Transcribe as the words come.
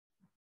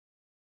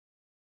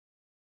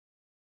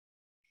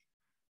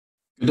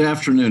Good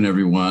afternoon,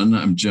 everyone.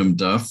 I'm Jim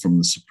Duff from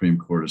the Supreme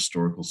Court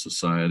Historical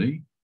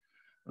Society.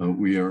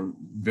 We are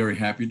very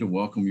happy to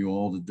welcome you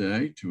all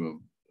today to a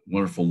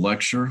wonderful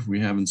lecture we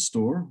have in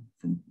store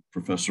from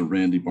Professor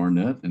Randy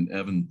Barnett and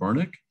Evan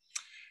Bernick.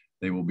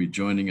 They will be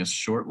joining us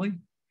shortly,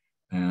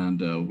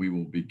 and we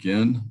will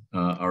begin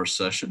our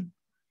session.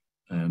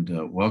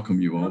 And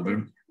welcome you all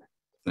there.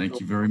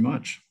 Thank you very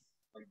much.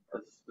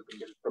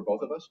 For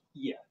both of us?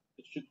 Yeah,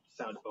 it should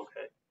sound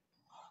okay.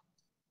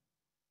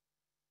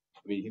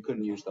 I mean, you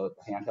couldn't use the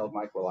handheld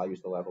mic while I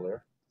use the lavalier?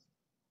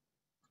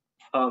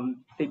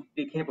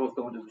 They can't both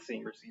go into the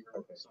same receiver.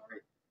 Okay.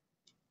 Sorry.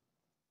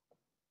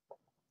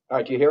 All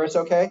right, do you hear us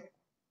okay?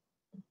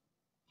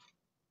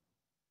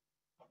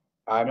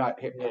 I'm not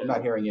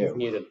hearing you.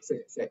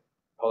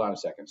 Hold on a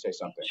second, say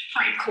something.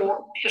 Supreme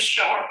Court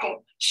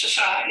Historical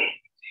Society.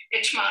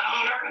 It's my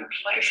honor and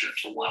pleasure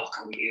to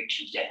welcome you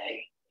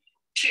today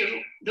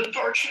to the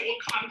virtual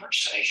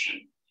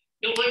conversation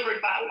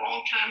delivered by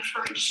longtime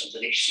friends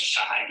of the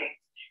Society,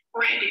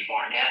 Randy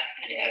Barnett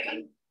and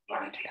Evan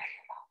Bernick.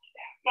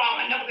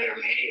 While I know there are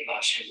many of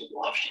us who would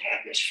love to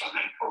have this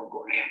fine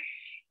program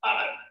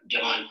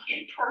done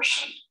in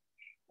person,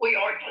 we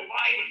are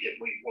delighted that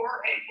we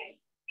were able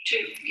to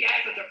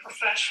gather the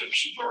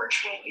professors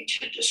virtually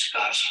to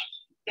discuss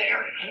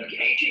their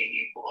engaging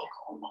new book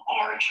on the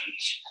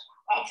origins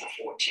of the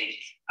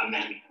 14th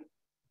Amendment.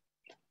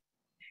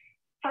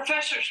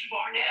 Professors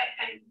Barnett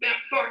and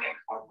Bernick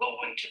are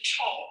going to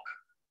talk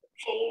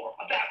for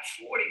about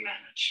 40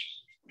 minutes.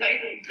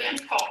 They will then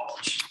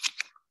pause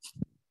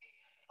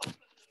and open the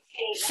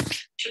floor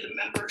to the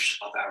members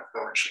of our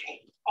virtual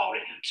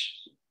audience.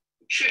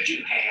 Should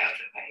you have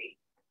a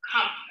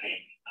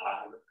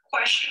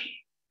question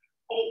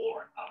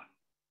or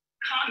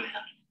comment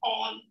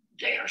on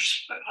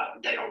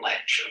their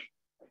lecture,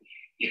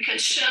 you can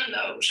send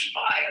those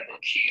via the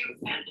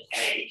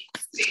Q&A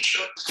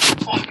feature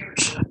on your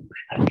Zoom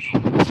page.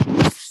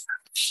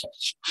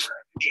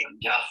 Jim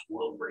Duff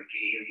will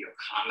review your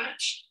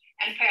comments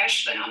and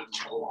pass them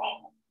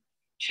along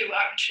to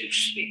our two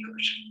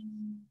speakers.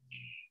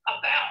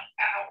 About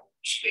our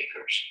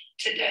speakers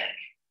today,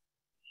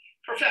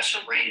 Professor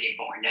Randy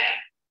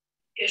Barnett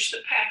is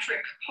the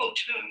Patrick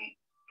Hotoon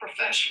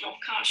Professor of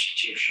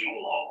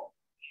Constitutional Law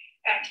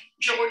at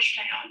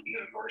Georgetown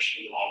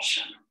University Law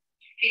Center.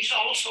 He's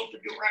also the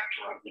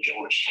director of the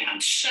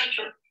Georgetown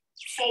Center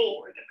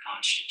for the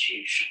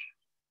Constitution.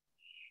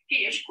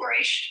 He has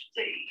graced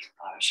the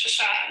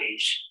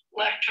Society's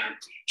lectern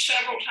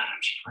several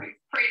times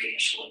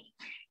previously,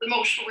 the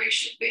most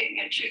recent being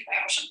in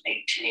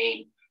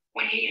 2018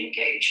 when he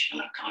engaged in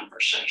a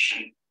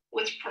conversation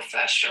with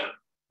Professor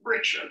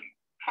Richard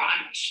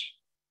Primus.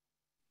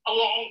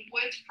 Along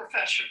with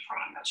Professor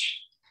Primus,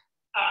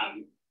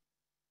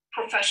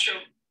 Professor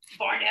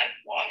Barnett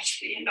was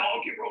the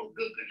inaugural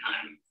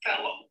Guggenheim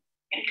Fellow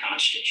in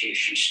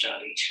Constitution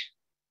Studies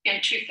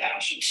in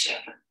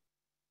 2007.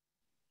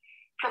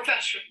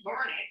 Professor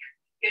Bernick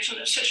is an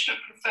assistant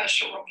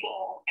professor of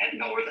law at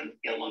Northern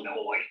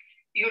Illinois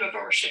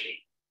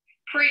University.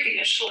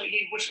 Previously,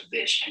 he was a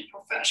visiting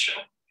professor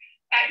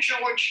at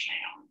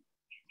Georgetown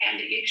and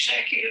the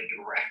executive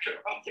director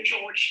of the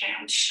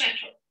Georgetown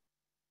Center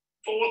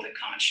for the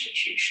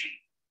Constitution.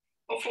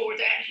 Before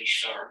that, he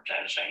served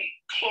as a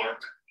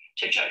clerk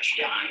to Judge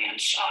Diane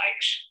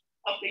Sykes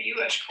of the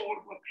U.S. Court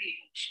of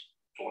Appeals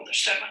for the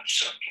Seventh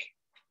Circuit.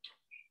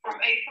 From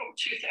April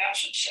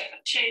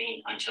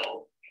 2017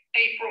 until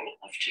April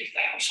of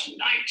 2019,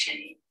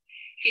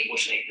 he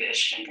was a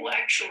visiting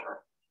lecturer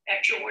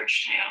at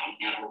Georgetown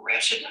and a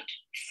resident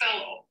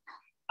fellow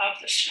of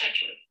the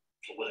Center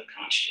for the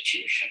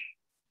Constitution.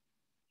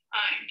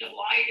 I'm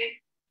delighted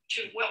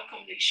to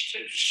welcome these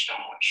two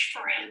staunch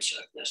friends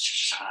of the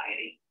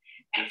Society.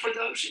 And for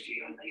those of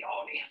you in the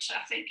audience,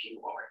 I think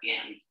you are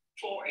in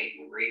for a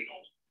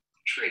real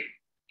treat.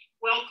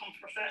 Welcome,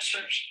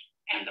 professors,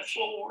 and the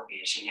floor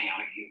is now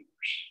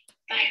yours.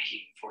 Thank you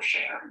for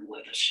sharing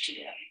with us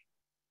today.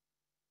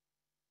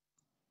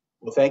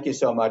 Well, thank you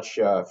so much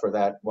for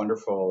that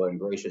wonderful and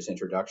gracious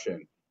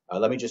introduction.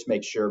 Let me just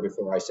make sure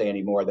before I say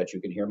any more that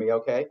you can hear me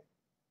okay.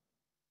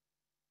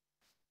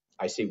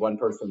 I see one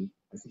person,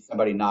 I see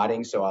somebody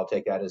nodding, so I'll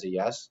take that as a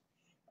yes.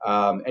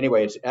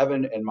 Anyway, it's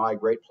Evan and my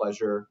great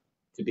pleasure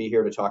to be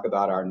here to talk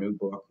about our new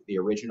book, The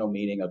Original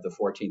Meaning of the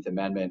 14th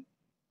Amendment,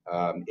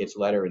 Its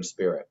Letter and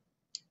Spirit.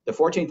 The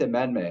 14th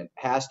Amendment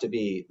has to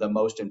be the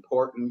most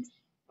important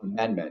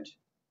amendment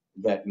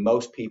that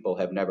most people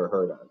have never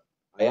heard of.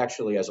 I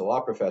actually, as a law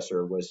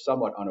professor, was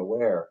somewhat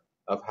unaware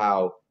of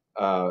how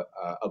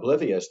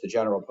oblivious the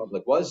general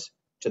public was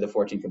to the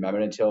 14th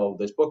Amendment until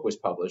this book was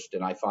published,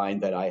 and I find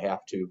that I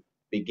have to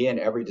begin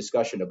every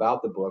discussion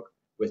about the book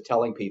with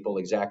telling people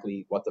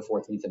exactly what the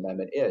 14th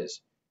Amendment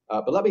is.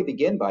 But let me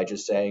begin by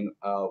just saying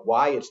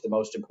why it's the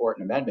most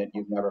important amendment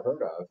you've never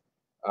heard of.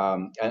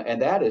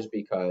 And that is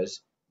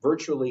because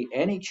virtually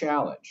any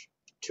challenge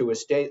to a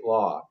state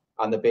law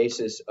on the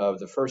basis of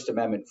the First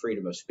Amendment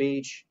freedom of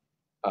speech,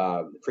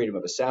 freedom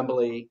of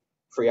assembly,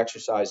 free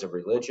exercise of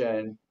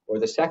religion, or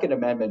the Second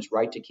Amendment's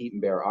right to keep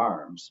and bear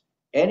arms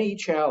any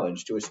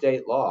challenge to a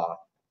state law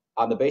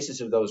on the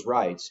basis of those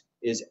rights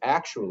is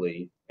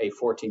actually a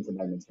 14th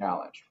Amendment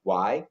challenge.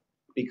 Why?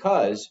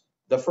 Because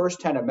the first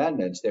 10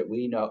 amendments that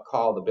we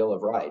call the Bill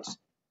of Rights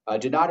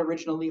did not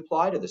originally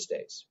apply to the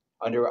states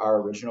under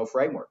our original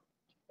framework.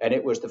 And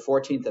it was the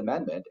 14th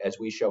Amendment, as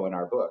we show in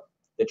our book,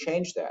 that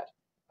changed that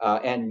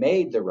and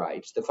made the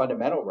rights, the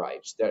fundamental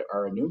rights that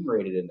are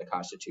enumerated in the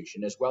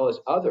Constitution, as well as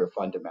other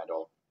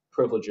fundamental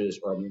privileges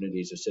or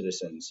immunities of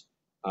citizens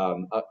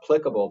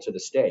applicable to the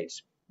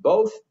states,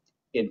 both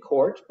in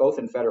court, both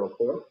in federal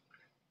court,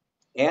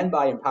 and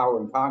by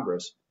empowering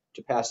Congress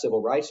to pass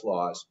civil rights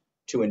laws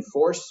to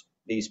enforce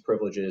these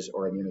privileges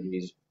or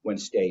immunities when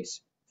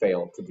states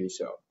fail to do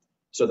so.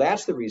 So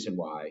that's the reason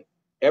why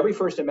every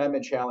First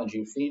Amendment challenge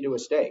you've seen to a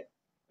state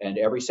and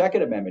every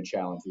Second Amendment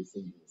challenge you've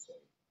seen to a state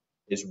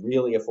is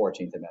really a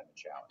 14th Amendment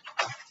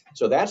challenge.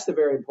 So that's the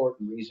very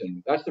important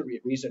reason. That's the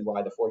reason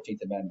why the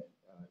 14th Amendment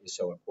is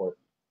so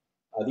important.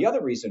 The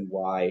other reason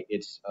why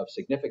it's of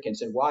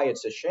significance and why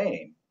it's a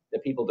shame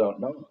that people don't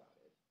know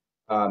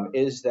about it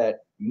is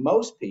that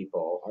most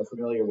people are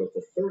familiar with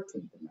the 13th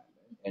Amendment.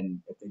 And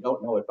if they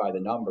don't know it by the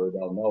number,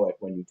 they'll know it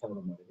when you tell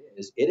them what it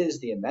is. It is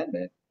the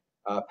amendment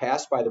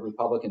passed by the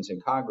Republicans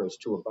in Congress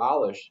to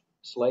abolish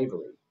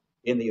slavery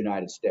in the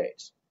United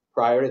States.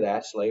 Prior to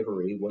that,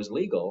 slavery was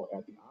legal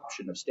at the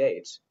option of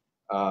states.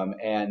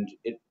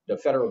 The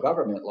federal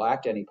government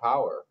lacked any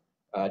power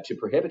to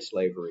prohibit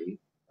slavery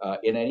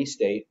in any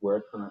state where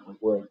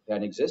it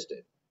then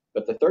existed.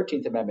 But the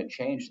 13th Amendment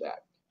changed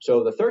that.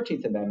 So the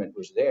 13th Amendment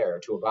was there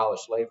to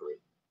abolish slavery.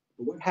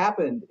 But what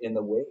happened in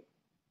the wake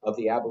of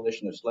the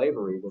abolition of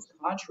slavery was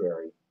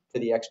contrary to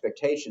the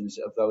expectations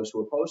of those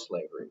who opposed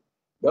slavery.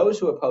 Those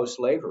who opposed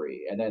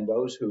slavery and then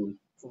those who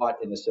fought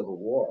in the Civil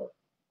War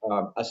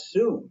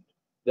assumed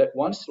that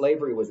once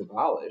slavery was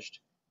abolished,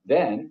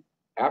 then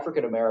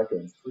African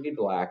Americans, freed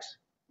blacks,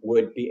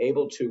 would be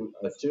able to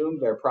assume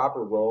their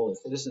proper role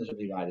as citizens of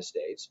the United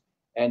States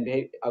and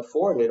be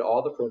afforded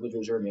all the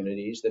privileges or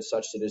immunities that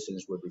such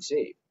citizens would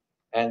receive.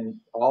 And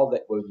all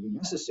that would be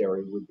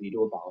necessary would be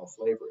to abolish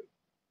slavery.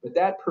 But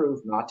that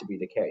proved not to be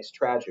the case,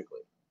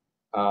 tragically.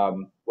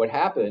 What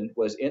happened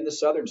was in the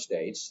southern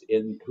states,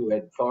 who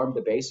had formed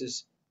the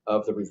basis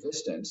of the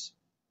resistance,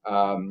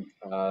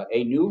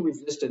 a new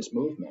resistance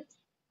movement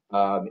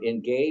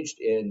engaged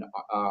in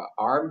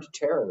armed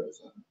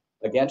terrorism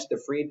against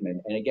the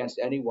freedmen and against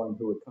anyone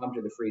who would come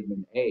to the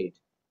freedmen aid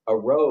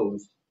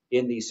arose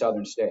in these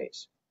southern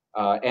states.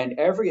 And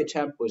every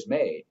attempt was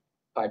made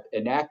by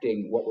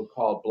enacting what were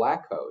called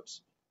black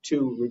codes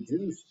to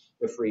reduce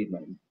the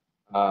freedmen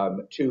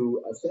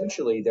to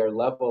essentially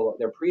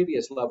their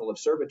previous level of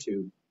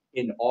servitude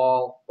in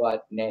all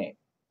but name.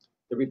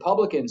 The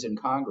Republicans in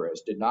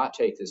Congress did not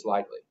take this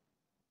lightly.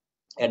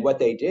 And what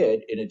they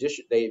did, in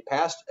addition, they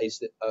passed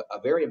a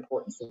very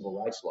important civil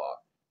rights law,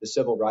 the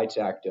Civil Rights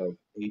Act of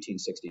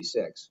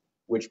 1866,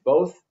 which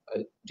both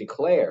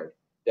declared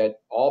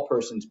that all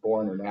persons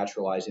born or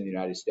naturalized in the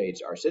United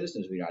States are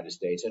citizens of the United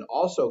States, and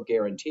also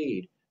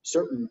guaranteed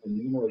certain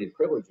enumerated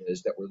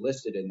privileges that were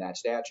listed in that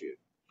statute.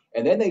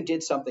 And then they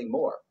did something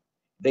more.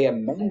 They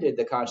amended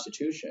the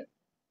Constitution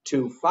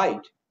to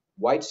fight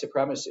white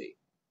supremacy,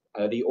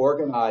 the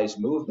organized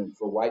movement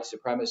for white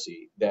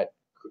supremacy that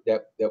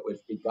was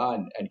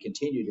begun and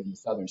continued in the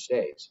southern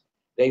states.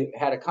 They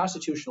had a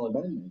constitutional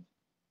amendment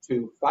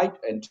to fight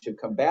and to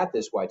combat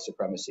this white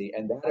supremacy,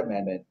 and that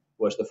amendment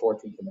was the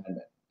 14th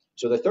Amendment.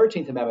 So the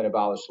 13th Amendment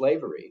abolished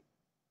slavery,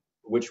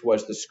 which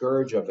was the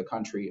scourge of the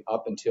country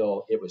up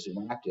until it was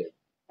enacted.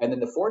 And then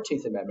the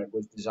 14th Amendment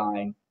was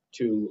designed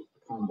to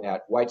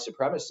combat white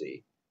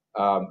supremacy,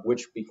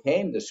 which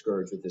became the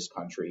scourge of this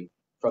country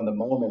from the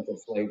moment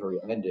that slavery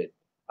ended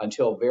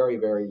until very,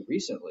 very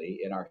recently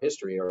in our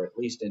history, or at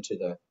least into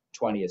the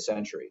 20th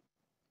century.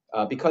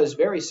 Because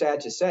very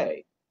sad to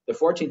say, the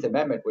 14th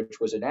Amendment, which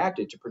was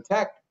enacted to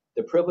protect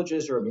the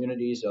privileges or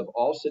immunities of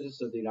all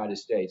citizens of the United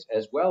States,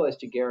 as well as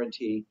to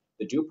guarantee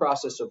the due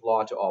process of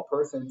law to all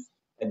persons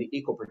and the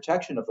equal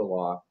protection of the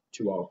law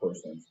to all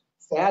persons.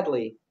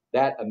 Sadly,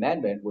 that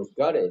amendment was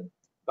gutted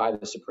by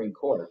the Supreme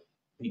Court,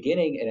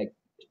 beginning in an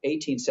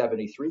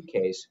 1873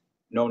 case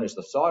known as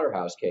the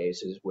Slaughterhouse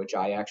cases, which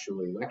I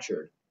actually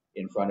lectured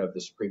in front of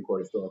the Supreme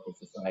Court Historical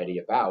Society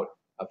about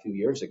a few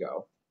years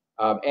ago,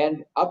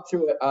 and up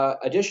through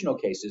additional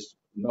cases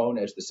known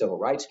as the Civil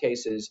Rights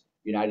cases,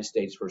 United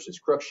States versus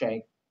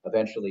Cruikshank,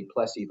 eventually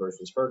Plessy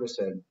versus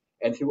Ferguson.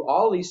 And through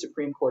all these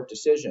Supreme Court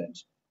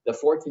decisions, the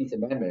 14th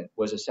Amendment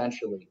was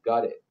essentially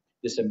gutted.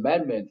 This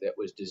amendment that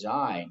was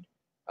designed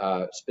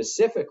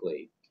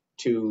specifically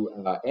to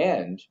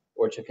end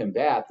or to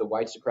combat the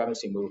white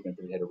supremacy movement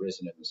that had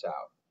arisen in the South.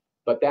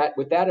 But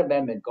with that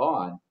amendment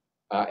gone,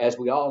 as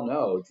we all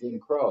know, Jim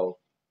Crow,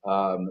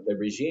 the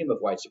regime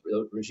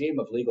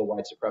of legal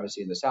white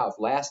supremacy in the South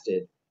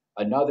lasted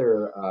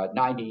another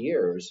 90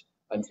 years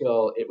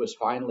until it was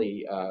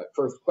finally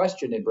first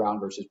questioned in Brown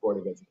versus Board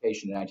of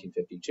Education in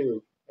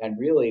 1952, and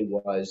really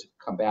was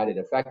combated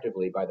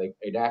effectively by the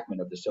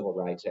enactment of the Civil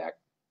Rights Act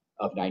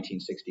of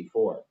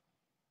 1964.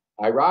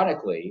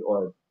 Ironically,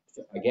 or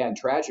again,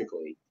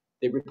 tragically,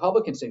 the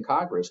Republicans in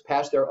Congress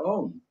passed their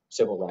own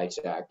Civil Rights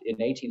Act in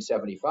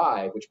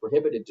 1875, which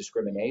prohibited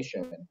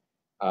discrimination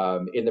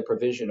in the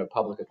provision of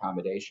public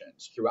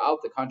accommodations throughout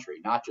the country,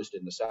 not just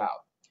in the South.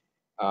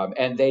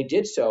 And they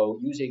did so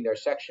using their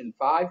Section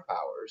 5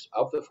 powers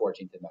of the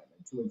 14th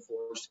Amendment to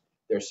enforce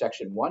their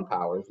Section 1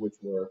 powers, which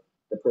were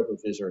the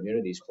Privileges or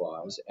Immunities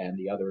Clause and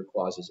the other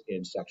clauses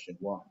in Section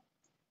 1.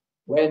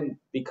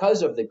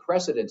 Because of the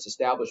precedents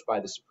established by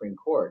the Supreme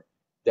Court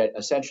that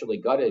essentially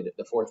gutted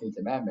the 14th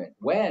Amendment,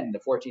 when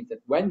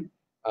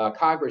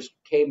Congress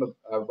came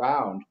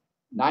around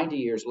 90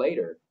 years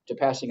later to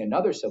passing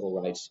another Civil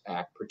Rights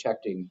Act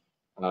protecting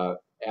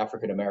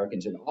African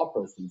Americans and all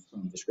persons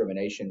from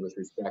discrimination with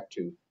respect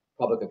to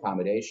public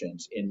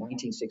accommodations in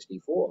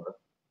 1964,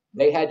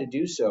 they had to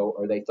do so,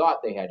 or they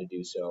thought they had to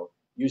do so,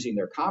 using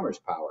their commerce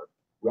power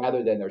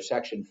rather than their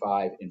Section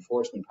 5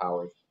 enforcement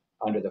powers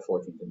under the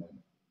 14th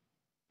Amendment.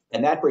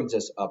 And that brings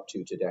us up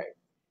to today.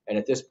 And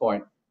at this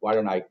point, why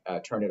don't I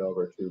turn it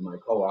over to my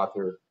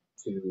co-author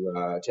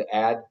to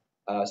add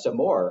some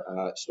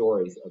more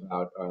stories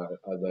about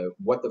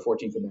what the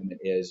 14th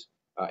Amendment is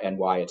and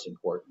why it's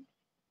important.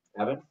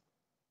 Evan?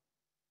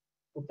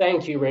 Well,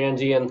 thank you,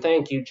 Randy, and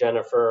thank you,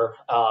 Jennifer.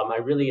 I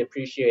really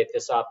appreciate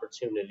this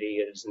opportunity.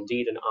 It is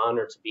indeed an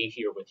honor to be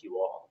here with you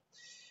all.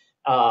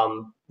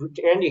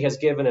 Randy has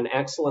given an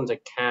excellent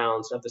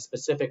account of the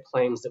specific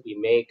claims that we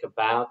make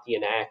about the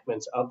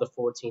enactment of the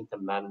 14th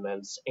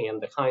Amendment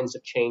and the kinds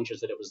of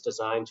changes that it was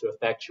designed to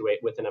effectuate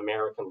within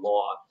American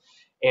law.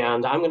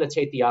 And I'm going to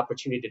take the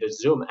opportunity to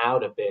zoom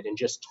out a bit and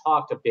just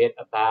talk a bit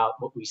about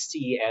what we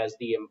see as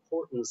the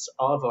importance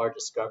of our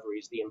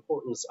discoveries, the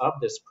importance of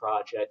this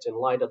project in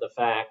light of the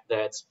fact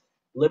that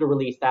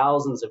literally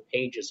thousands of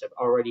pages have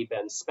already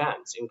been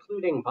spent,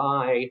 including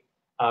by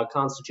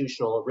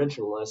constitutional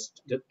originalists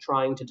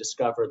trying to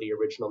discover the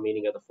original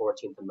meaning of the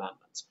 14th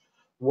Amendment.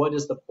 What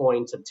is the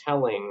point of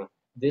telling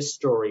this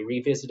story,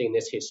 revisiting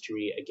this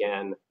history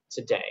again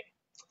today?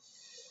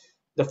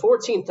 The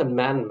 14th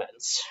Amendment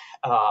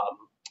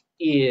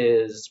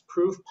is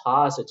proof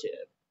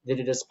positive that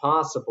it is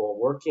possible,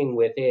 working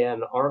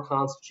within our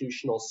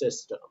constitutional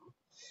system,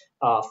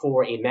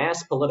 for a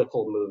mass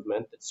political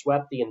movement that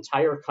swept the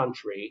entire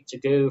country to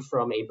go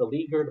from a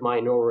beleaguered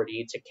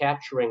minority to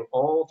capturing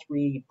all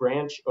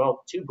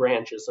two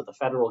branches of the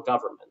federal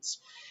government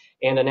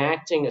and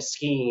enacting a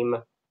scheme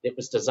that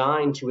was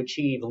designed to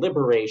achieve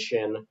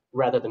liberation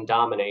rather than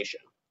domination.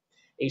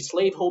 A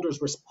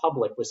slaveholders'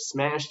 republic was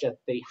smashed at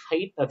the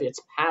height of its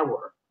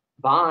power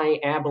by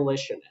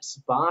abolitionists,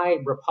 by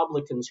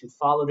Republicans who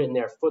followed in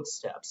their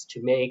footsteps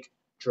to make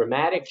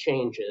dramatic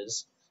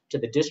changes to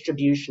the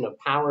distribution of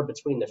power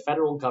between the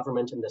federal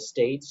government and the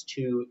states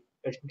to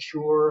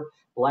ensure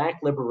Black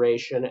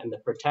liberation and the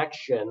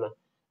protection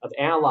of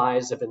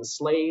allies of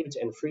enslaved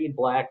and freed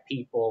Black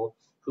people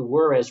who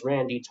were, as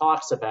Randy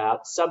talks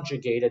about,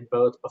 subjugated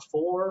both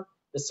before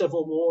the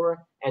Civil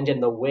War and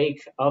in the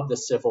wake of the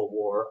Civil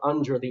War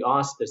under the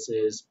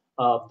auspices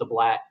of the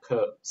Black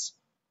Codes.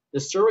 The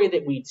story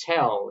that we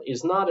tell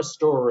is not a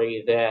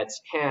story that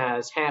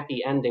has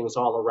happy endings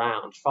all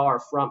around, far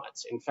from it.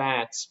 In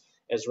fact,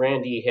 as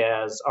Randy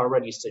has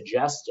already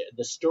suggested,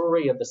 the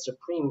story of the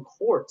Supreme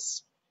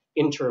Court's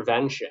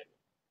intervention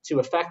to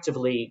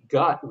effectively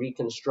gut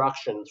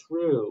Reconstruction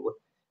through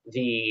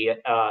the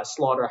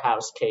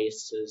slaughterhouse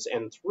cases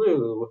and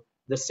through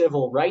the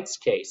civil rights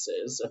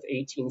cases of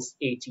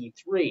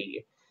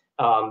 1883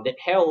 that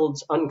held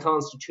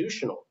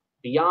unconstitutional,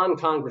 beyond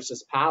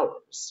Congress's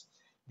powers,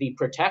 the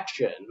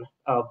protection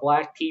of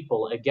Black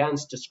people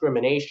against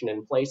discrimination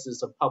in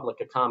places of public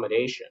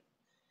accommodation,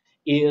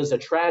 is a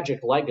tragic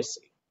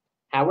legacy.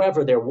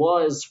 However, there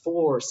was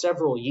for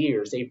several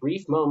years a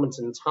brief moment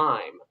in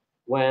time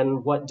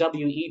when what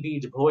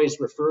W.E.B. Du Bois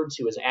referred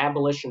to as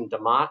abolition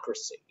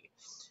democracy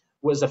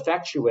was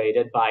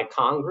effectuated by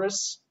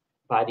Congress,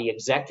 by the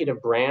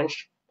executive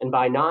branch, and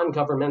by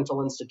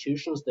non-governmental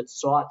institutions that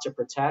sought to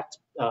protect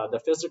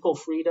the physical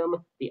freedom,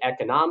 the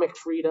economic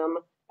freedom,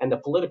 and the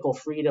political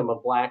freedom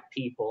of Black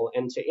people,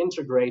 and to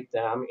integrate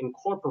them,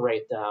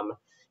 incorporate them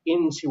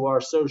into our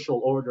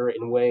social order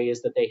in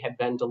ways that they had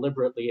been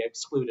deliberately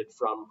excluded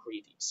from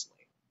previously.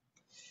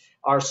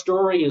 Our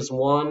story is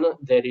one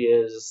that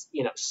is,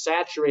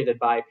 saturated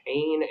by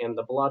pain and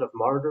the blood of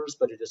martyrs,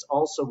 but it is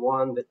also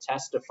one that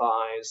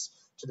testifies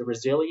to the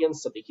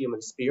resilience of the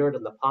human spirit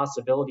and the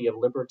possibility of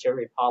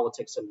libertarian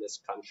politics in this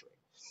country.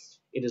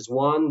 It is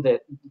one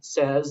that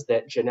says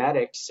that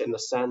genetics, in the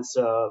sense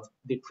of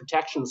the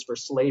protections for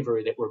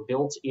slavery that were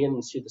built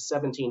into the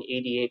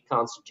 1788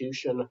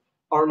 Constitution,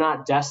 are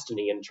not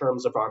destiny in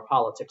terms of our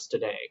politics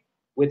today.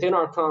 Within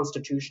our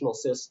constitutional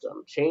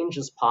system, change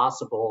is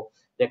possible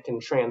that can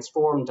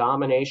transform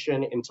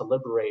domination into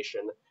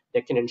liberation,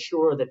 that can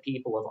ensure that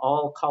people of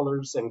all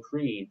colors and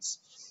creeds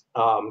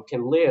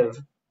can live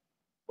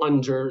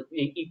under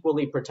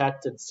equally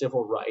protected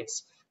civil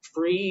rights,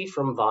 free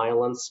from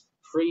violence,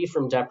 free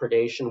from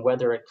depredation,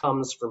 whether it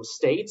comes from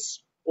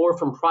states or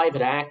from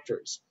private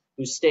actors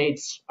whose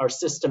states are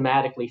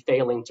systematically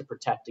failing to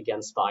protect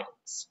against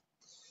violence.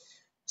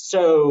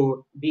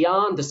 So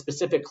beyond the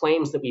specific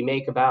claims that we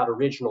make about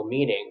original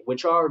meaning,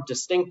 which are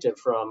distinctive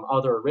from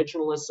other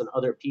originalists and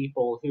other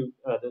people who,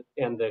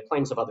 and the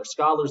claims of other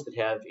scholars that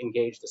have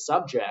engaged the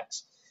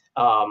subject,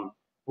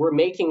 we're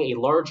making a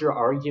larger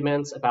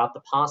argument about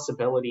the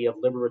possibility of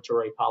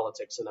liberatory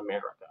politics in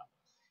America.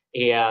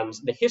 And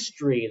the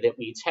history that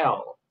we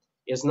tell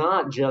is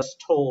not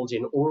just told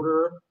in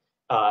order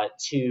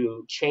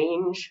to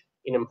change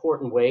in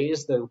important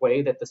ways the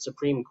way that the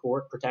Supreme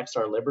Court protects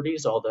our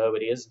liberties, although it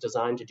is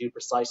designed to do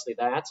precisely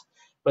that,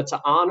 but to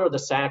honor the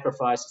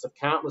sacrifices of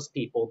countless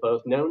people,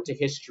 both known to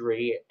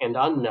history and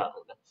unknown,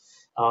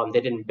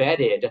 that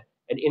embedded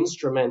an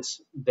instrument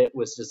that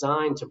was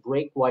designed to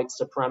break white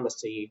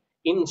supremacy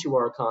into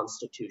our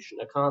Constitution,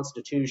 a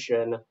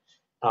Constitution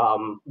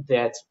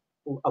that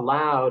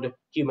allowed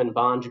human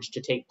bondage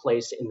to take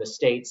place in the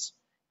states,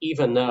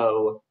 even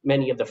though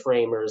many of the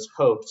framers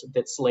hoped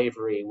that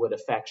slavery would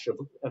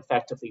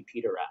effectively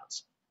peter out.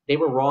 They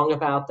were wrong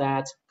about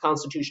that.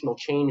 Constitutional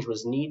change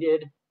was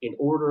needed in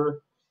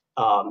order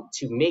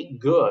to make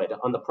good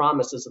on the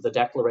promises of the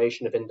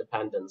Declaration of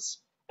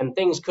Independence, and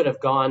things could have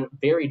gone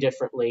very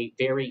differently,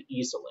 very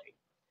easily.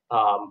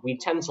 We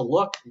tend to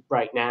look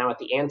right now at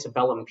the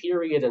antebellum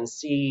period and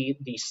see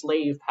the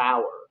slave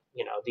power,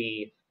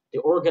 the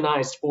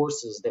organized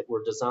forces that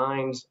were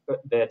designed,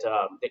 that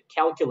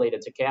calculated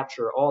to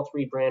capture all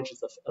three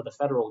branches of the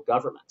federal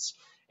government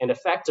and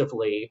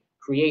effectively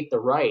create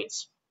the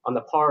rights on the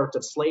part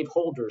of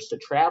slaveholders to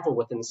travel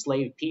with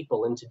enslaved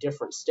people into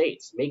different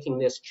states, making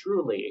this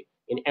truly,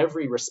 in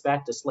every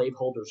respect, a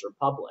slaveholders'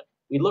 republic.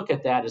 We look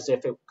at that as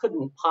if it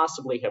couldn't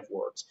possibly have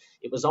worked.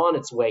 It was on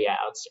its way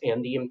out,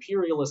 and the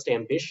imperialist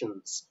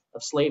ambitions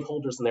of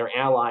slaveholders and their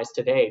allies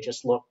today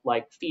just look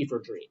like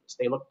fever dreams.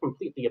 They look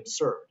completely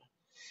absurd.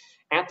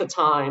 At the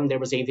time, there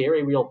was a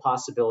very real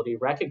possibility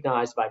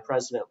recognized by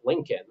President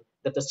Lincoln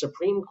that the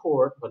Supreme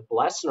Court would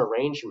bless an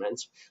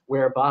arrangement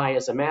whereby,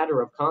 as a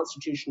matter of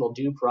constitutional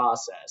due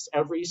process,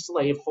 every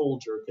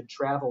slaveholder could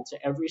travel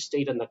to every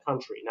state in the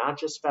country, not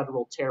just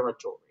federal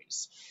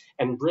territories,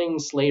 and bring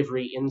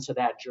slavery into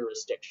that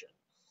jurisdiction.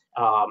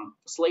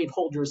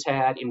 Slaveholders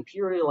had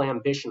imperial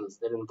ambitions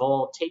that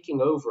involved taking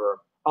over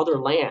other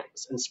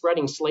lands and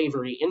spreading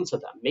slavery into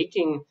them,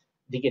 making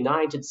the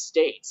United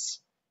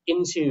States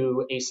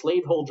into a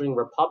slaveholding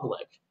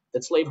republic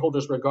that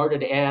slaveholders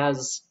regarded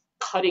as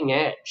cutting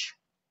edge,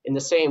 in the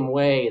same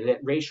way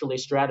that racially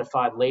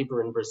stratified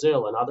labor in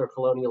Brazil and other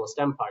colonialist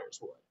empires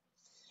would.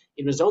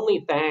 It was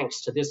only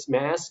thanks to this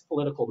mass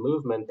political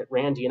movement that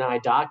Randy and I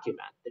document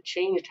that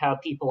changed how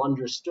people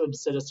understood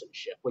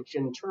citizenship, which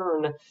in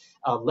turn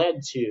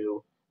led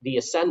to the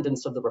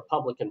ascendance of the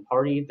Republican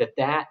Party,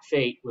 that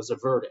fate was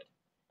averted.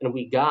 And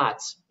we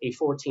got a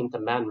 14th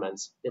Amendment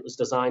that was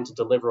designed to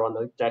deliver on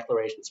the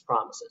Declaration's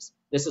promises.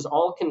 This is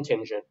all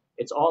contingent.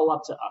 It's all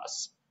up to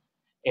us.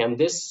 And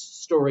this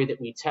story that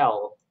we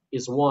tell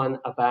is one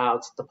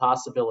about the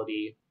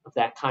possibility of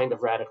that kind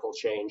of radical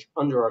change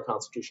under our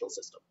constitutional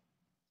system.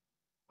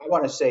 I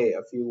want to say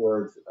a few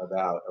words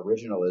about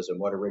originalism,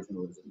 what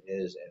originalism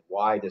is, and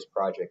why this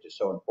project is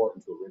so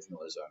important to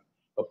originalism.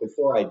 But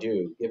before I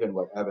do, given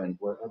where Evan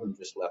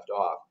just left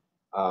off,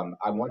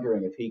 I'm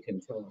wondering if he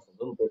can tell us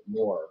a little bit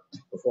more,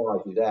 before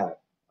I do that,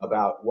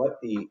 about what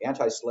the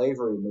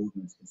anti-slavery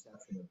movement's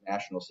conception of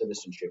national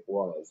citizenship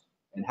was,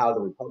 and how the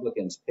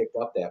Republicans picked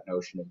up that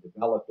notion and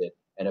developed it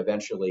and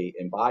eventually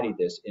embodied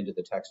this into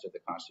the text of the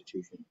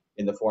Constitution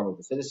in the form of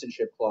the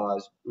Citizenship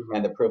Clause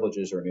and the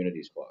Privileges or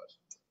Immunities Clause.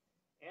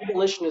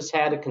 Abolitionists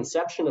had a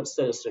conception of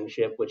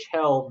citizenship which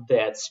held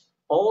that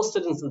all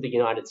citizens of the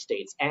United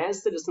States,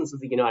 as citizens of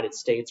the United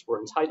States, were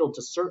entitled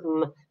to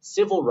certain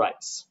civil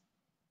rights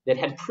that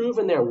had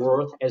proven their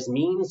worth as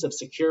means of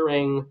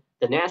securing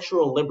the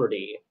natural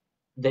liberty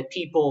that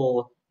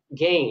people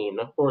gain,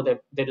 or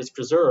that is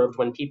preserved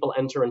when people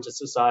enter into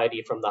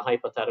society from the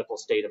hypothetical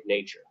state of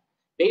nature.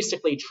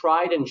 Basically,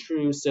 tried and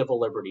true civil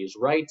liberties,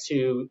 right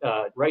to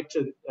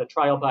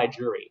trial by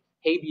jury,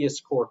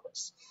 habeas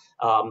corpus,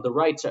 the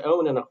right to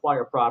own and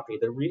acquire property,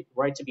 the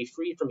right to be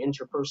free from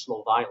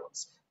interpersonal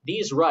violence.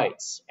 These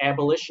rights,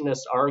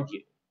 abolitionists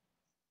argue,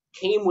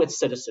 came with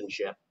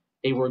citizenship.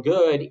 They were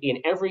good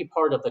in every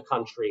part of the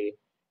country,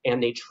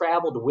 and they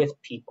traveled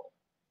with people.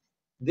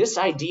 This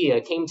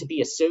idea came to be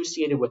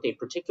associated with a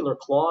particular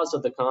clause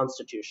of the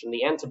Constitution,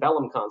 the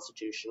antebellum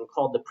Constitution,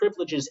 called the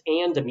Privileges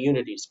and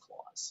Immunities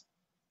Clause.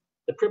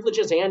 The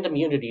Privileges and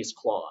Immunities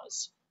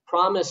Clause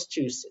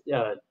promises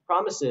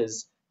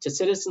to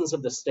citizens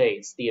of the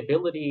states the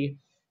ability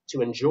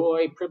to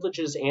enjoy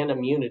privileges and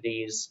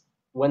immunities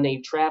when they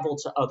travel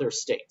to other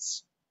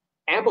states.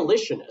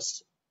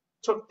 Abolitionists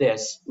took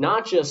this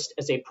not just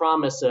as a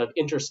promise of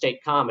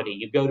interstate comity,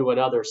 you go to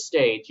another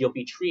state, you'll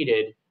be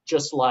treated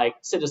just like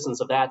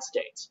citizens of that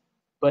state,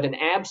 but an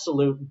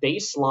absolute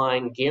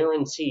baseline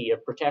guarantee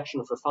of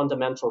protection for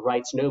fundamental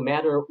rights no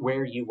matter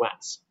where you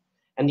went.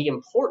 And the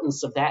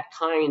importance of that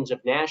kind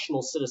of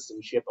national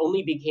citizenship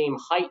only became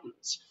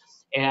heightened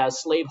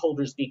as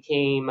slaveholders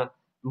became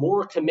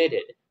more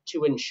committed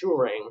to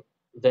ensuring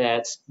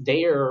that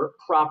their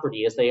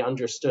property, as they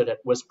understood it,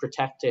 was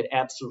protected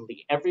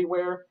absolutely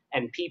everywhere,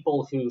 and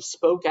people who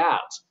spoke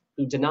out,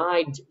 who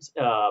denied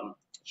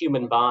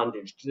human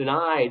bondage,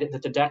 denied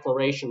that the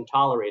Declaration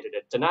tolerated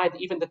it, denied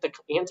even that the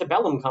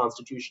antebellum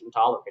Constitution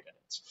tolerated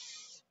it.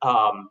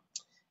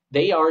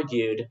 They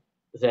argued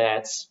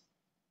that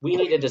we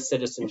needed a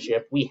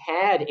citizenship. We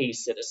had a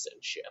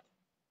citizenship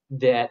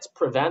that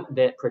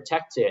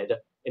protected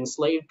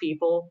enslaved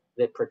people,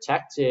 that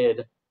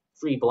protected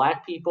free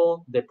Black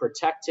people, that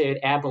protected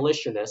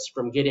abolitionists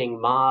from getting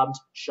mobbed,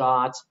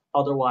 shot,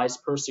 otherwise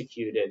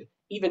persecuted,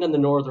 even in the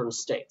northern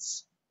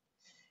states.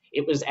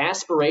 It was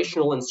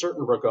aspirational in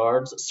certain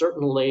regards.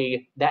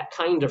 Certainly, that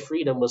kind of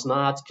freedom was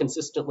not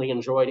consistently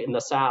enjoyed in the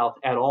South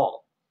at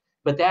all.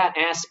 But that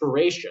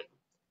aspiration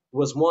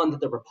was one that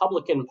the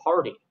Republican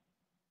Party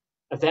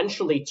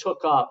eventually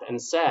took up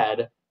and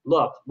said,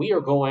 look, we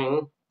are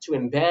going to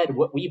embed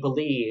what we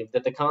believe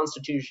that the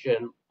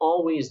Constitution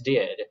always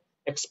did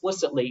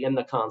explicitly in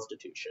the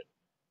Constitution.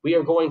 We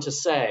are going to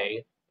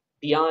say,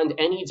 beyond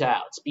any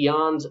doubts,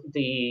 beyond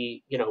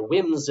the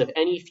whims of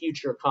any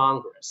future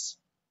Congress,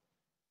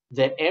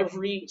 that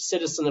every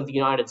citizen of the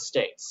United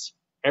States,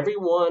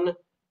 everyone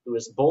who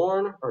is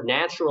born or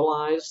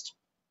naturalized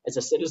as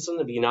a citizen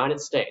of the United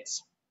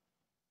States,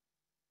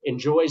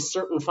 enjoys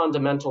certain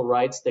fundamental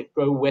rights that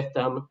go with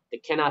them,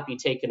 that cannot be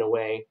taken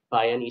away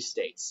by any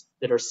states,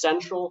 that are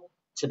central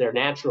to their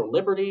natural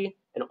liberty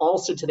and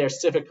also to their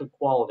civic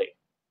equality.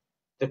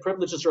 The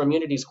Privileges or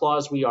Immunities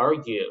Clause, we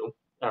argue,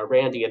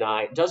 Randy and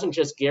I, doesn't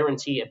just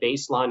guarantee a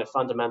baseline of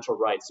fundamental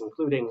rights,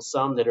 including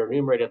some that are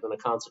enumerated in the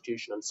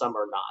Constitution and some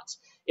are not.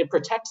 It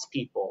protects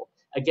people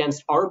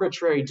against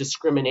arbitrary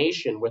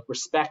discrimination with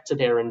respect to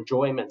their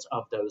enjoyment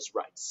of those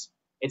rights.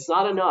 It's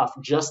not enough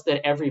just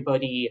that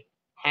everybody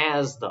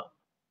has them.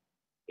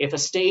 If a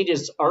state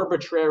is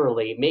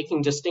arbitrarily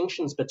making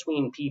distinctions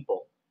between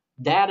people,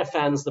 that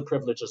offends the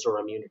Privileges or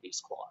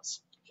Immunities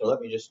Clause. So let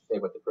me just say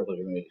what the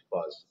Privileges or Immunities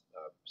Clause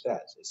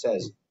says. It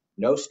says,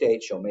 no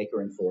state shall make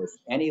or enforce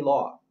any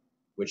law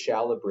which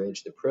shall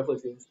abridge the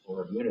privileges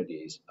or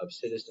immunities of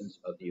citizens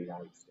of the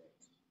United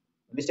States.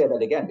 Let me say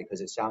that again because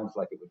it sounds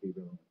like it would be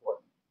really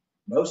important.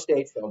 No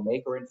state shall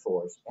make or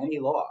enforce any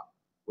law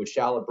which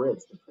shall abridge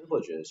the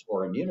privileges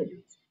or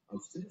immunities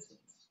of citizens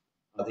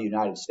of the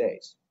United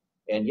States.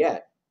 And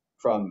yet,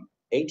 from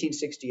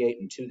 1868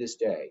 and to this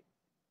day,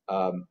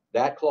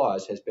 that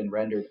clause has been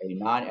rendered a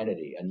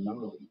non-entity, a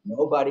nullity.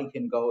 Nobody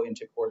can go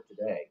into court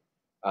today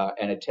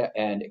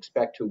and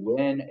expect to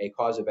win a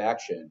cause of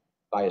action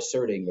by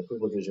asserting the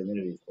Privileges or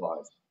Immunities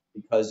Clause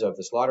because of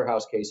the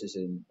slaughterhouse cases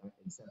in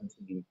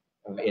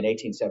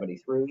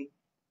 1873.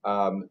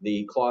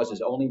 The clause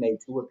has only made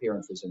 2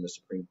 appearances in the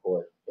Supreme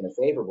Court in a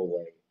favorable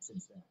way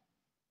since then.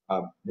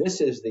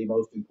 This is the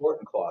most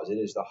important clause. It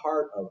is the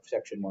heart of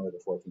Section 1 of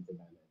the 14th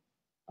Amendment.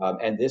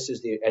 And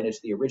it's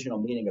the original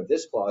meaning of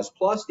this clause,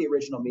 plus the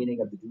original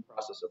meaning of the due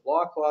process of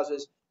law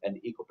clauses and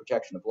the equal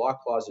protection of law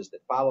clauses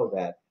that follow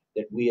that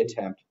we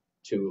attempt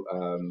to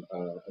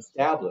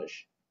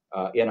establish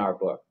in our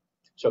book.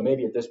 So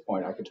maybe at this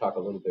point I could talk a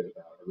little bit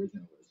about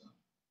originalism.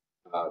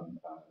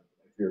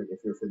 If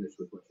you're finished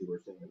with what you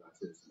were saying about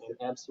citizenship.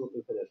 I'm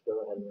absolutely finished.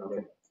 Go ahead.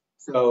 Okay.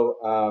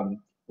 So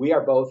we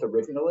are both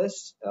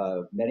originalists.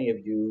 Many of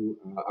you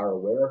are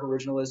aware of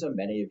originalism.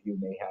 Many of you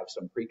may have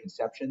some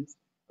preconceptions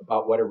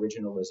about what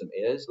originalism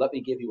is. Let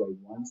me give you a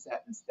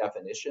one-sentence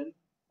definition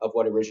of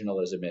what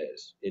originalism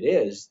is. It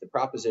is the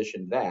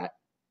proposition that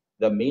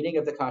the meaning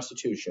of the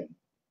Constitution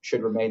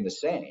should remain the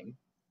same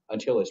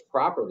until it's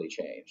properly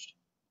changed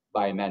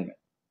by amendment.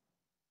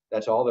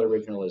 That's all that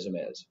originalism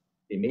is.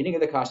 The meaning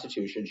of the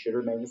Constitution should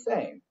remain the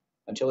same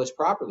until it's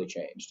properly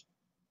changed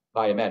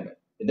by amendment.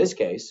 In this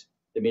case,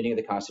 the meaning of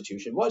the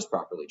Constitution was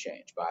properly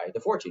changed by the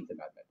 14th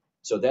Amendment.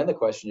 So then the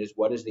question is,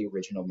 what is the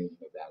original meaning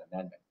of that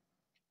amendment?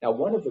 Now,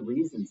 one of the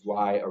reasons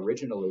why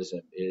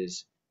originalism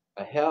is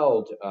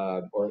held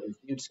or is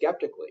viewed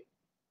skeptically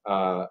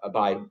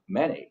by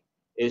many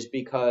is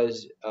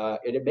because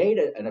it had made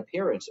an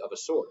appearance of a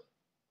sort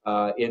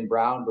in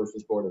Brown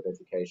versus Board of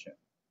Education,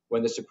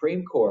 when the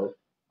Supreme Court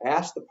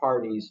asked the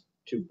parties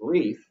to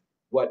brief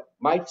what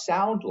might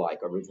sound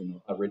like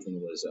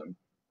originalism.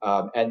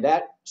 And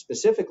that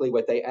specifically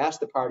what they asked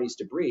the parties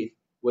to brief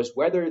was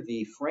whether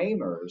the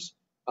framers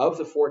of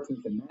the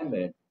 14th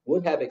Amendment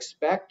would have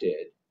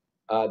expected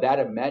that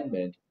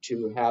amendment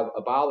to have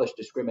abolished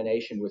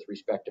discrimination with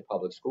respect to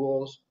public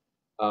schools.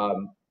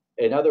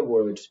 In other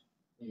words,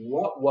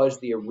 what was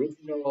the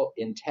original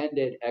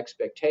intended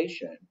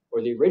expectation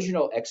or the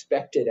original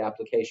expected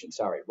application?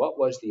 What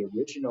was the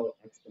original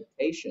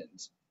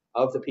expectations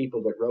of the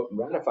people that wrote and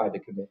ratified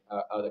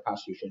the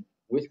Constitution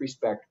with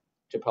respect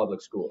to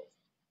public schools?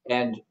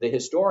 And the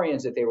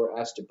historians that they were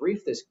asked to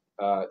brief this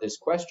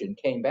question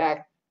came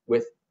back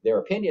with their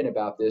opinion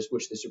about this,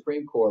 which the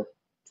Supreme Court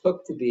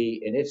took to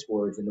be, in its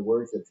words, in the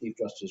words of Chief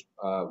Justice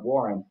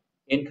Warren,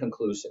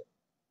 inconclusive.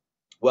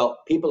 Well,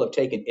 people have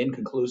taken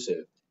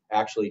inconclusive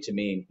actually to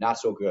mean not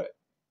so good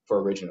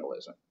for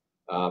originalism,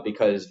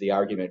 because the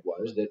argument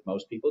was that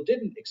most people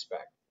didn't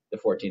expect the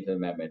 14th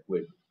Amendment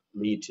would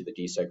lead to the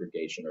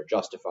desegregation or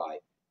justify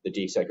the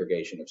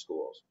desegregation of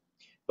schools.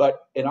 But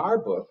in our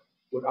book,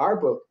 what our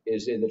book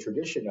is in the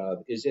tradition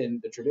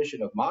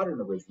of modern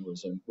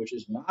originalism, which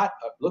is not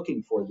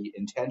looking for the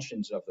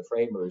intentions of the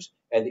framers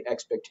and the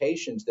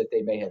expectations that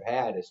they may have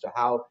had as to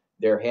how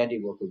their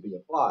handiwork would be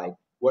applied.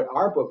 What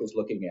our book is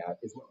looking at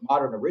is what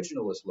modern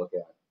originalists look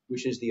at,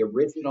 which is the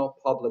original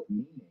public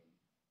meaning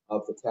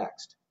of the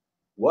text.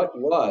 What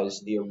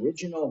was the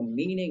original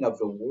meaning of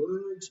the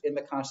words in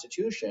the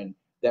Constitution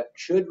that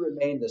should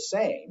remain the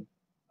same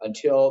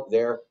until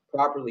they're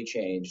properly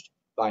changed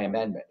by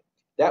amendment?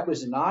 That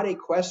was not a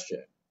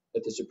question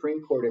that the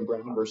Supreme Court in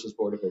Brown versus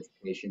Board of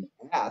Education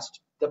asked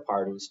the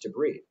parties to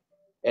brief.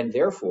 And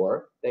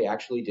therefore, they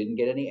actually didn't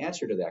get any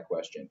answer to that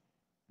question.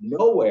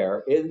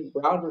 Nowhere in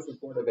Brown versus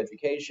Board of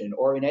Education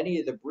or in any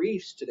of the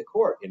briefs to the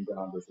court in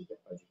Brown versus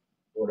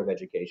Board of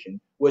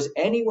Education was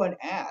anyone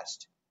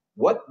asked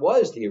what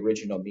was the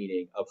original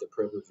meaning of the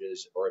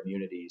privileges or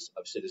immunities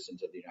of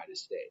citizens of the United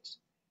States.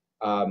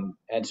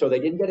 And so they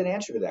didn't get an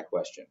answer to that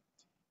question.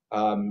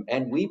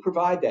 And we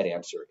provide that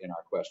answer in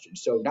our question.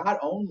 So not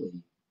only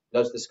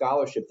does the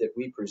scholarship that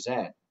we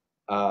present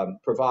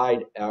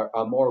provide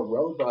a more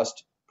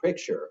robust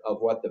picture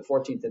of what the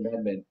 14th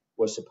Amendment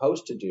was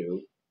supposed to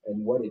do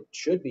and what it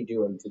should be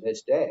doing to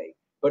this day,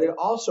 but it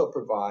also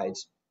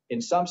provides,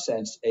 in some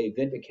sense, a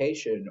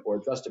vindication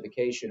or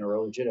justification or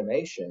a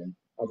legitimation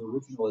of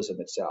originalism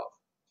itself,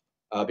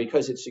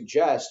 because it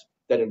suggests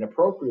that an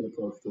appropriate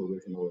approach to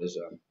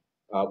originalism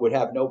would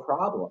have no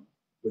problem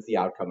with the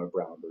outcome of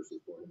Brown versus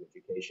Board of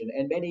Education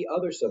and many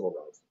other civil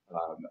rights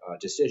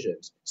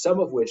decisions, some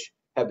of which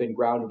have been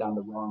grounded on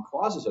the wrong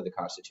clauses of the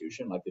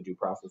Constitution, like the Due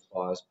Process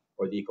Clause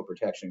or the Equal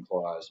Protection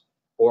Clause,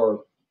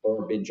 or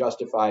been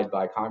justified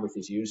by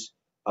Congress's use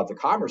of the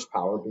commerce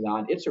power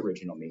beyond its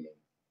original meaning.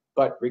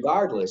 But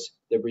regardless,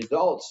 the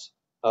results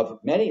of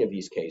many of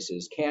these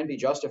cases can be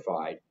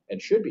justified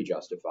and should be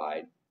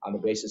justified on the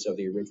basis of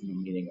the original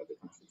meaning of the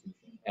Constitution.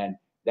 And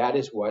that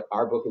is what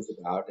our book is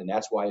about, and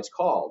that's why it's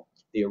called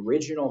The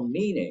Original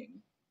Meaning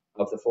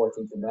of the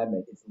 14th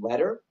Amendment, its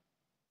letter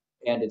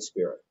and its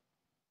spirit.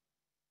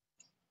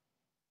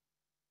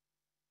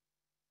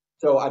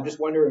 So I'm just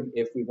wondering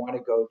if we want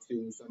to go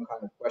to some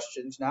kind of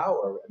questions now,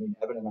 or I mean,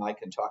 Evan and I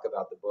can talk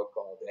about the book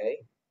all day,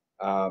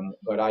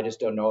 but I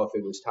just don't know if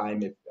it was time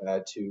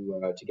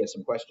to get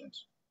some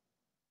questions.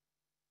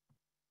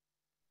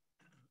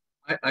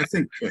 I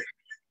think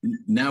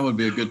now would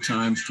be a good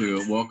time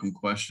to welcome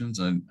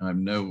questions. I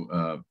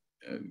know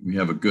we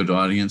have a good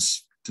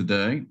audience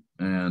today,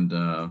 and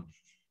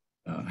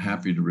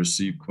happy to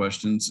receive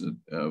questions.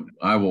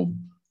 I will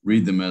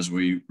read them as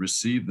we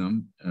receive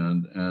them,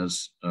 and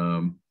as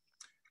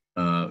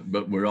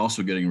but we're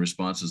also getting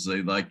responses.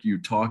 They like you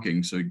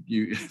talking, so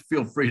you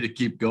feel free to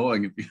keep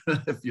going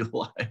if you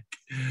like.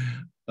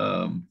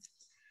 Go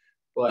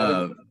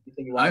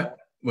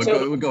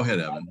ahead,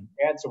 Evan.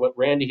 Add to what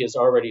Randy has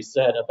already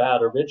said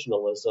about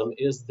originalism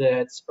is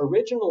that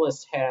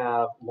originalists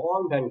have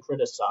long been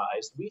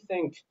criticized, we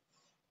think,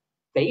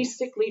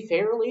 basically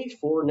fairly,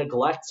 for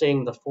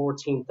neglecting the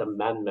 14th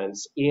Amendment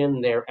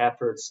in their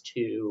efforts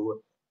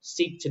to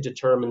seek to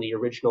determine the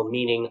original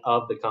meaning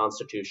of the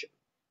Constitution.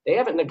 They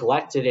haven't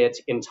neglected it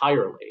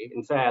entirely.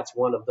 In fact,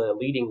 one of the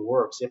leading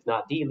works, if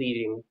not the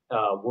leading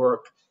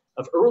work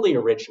of early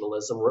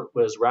originalism,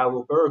 was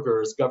Raoul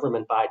Berger's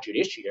Government by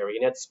Judiciary,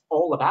 and it's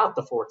all about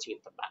the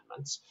 14th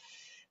Amendment.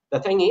 The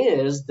thing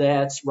is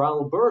that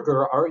Raoul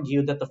Berger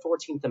argued that the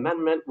 14th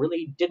Amendment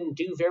really didn't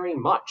do very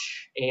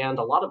much, and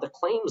a lot of the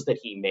claims that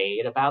he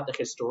made about the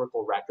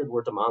historical record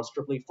were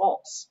demonstrably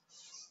false.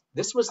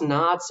 This was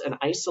not an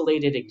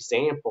isolated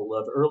example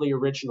of early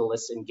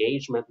originalists'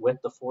 engagement with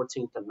the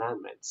 14th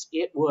Amendment.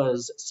 It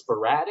was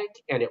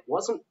sporadic, and it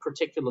wasn't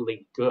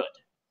particularly good.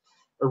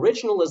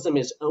 Originalism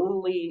is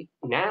only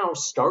now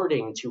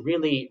starting to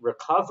really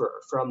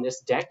recover from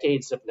this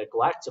decades of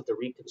neglect of the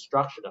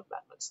Reconstruction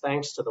Amendments,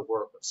 thanks to the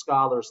work of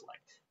scholars like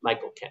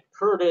Michael Kent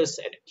Curtis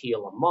and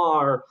Akhil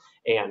Amar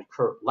and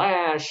Kurt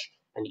Lash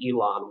and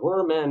Elon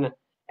Werman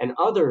and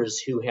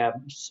others who have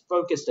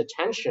focused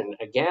attention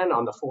again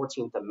on the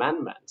 14th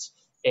Amendment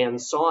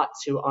and sought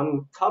to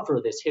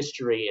uncover this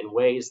history in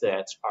ways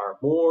that are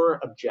more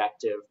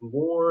objective,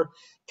 more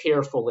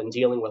careful in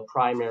dealing with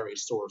primary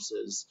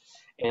sources,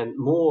 and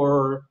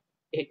more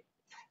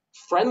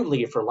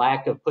friendly, for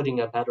lack of putting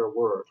a better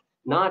word,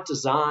 not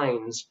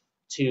designed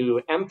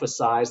to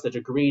emphasize the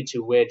degree to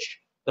which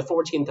the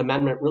 14th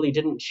Amendment really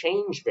didn't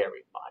change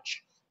very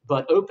much,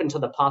 but open to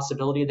the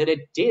possibility that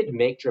it did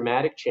make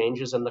dramatic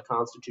changes in the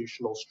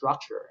constitutional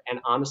structure, and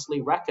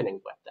honestly reckoning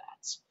with that.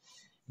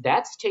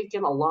 That's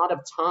taken a lot of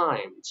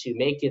time to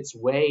make its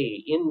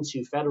way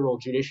into federal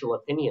judicial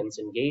opinions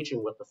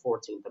engaging with the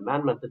 14th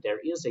Amendment, that there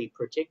is a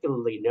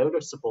particularly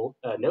notable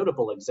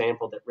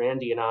example that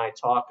Randy and I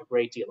talk a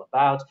great deal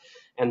about,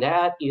 and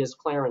that is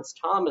Clarence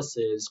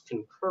Thomas's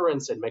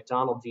concurrence in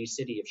McDonald v.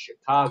 City of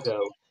Chicago,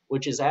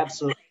 which is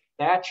absolutely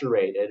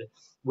saturated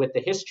with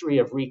the history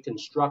of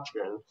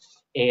Reconstruction,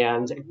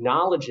 and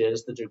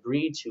acknowledges the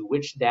degree to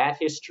which that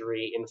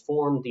history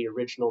informed the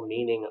original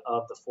meaning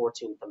of the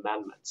 14th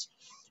Amendment,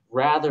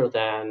 rather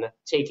than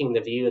taking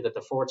the view that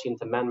the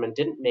 14th Amendment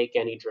didn't make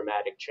any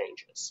dramatic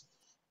changes.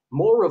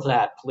 More of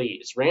that,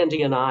 please.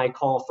 Randy and I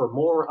call for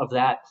more of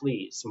that,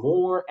 please.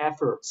 More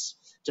efforts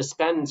to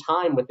spend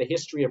time with the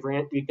history of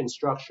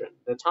Reconstruction,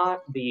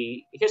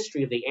 the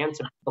history of the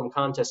antebellum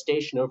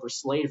contestation over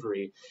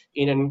slavery,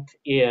 in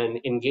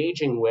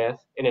engaging with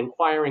and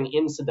inquiring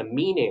into the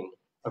meaning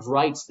of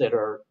rights that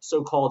are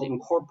so-called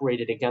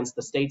incorporated against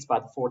the states by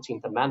the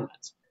 14th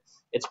Amendment.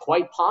 It's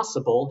quite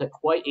possible that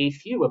quite a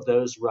few of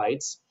those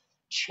rights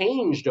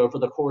changed over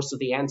the course of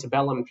the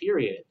antebellum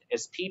period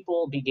as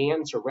people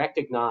began to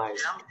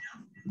recognize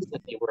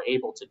that they were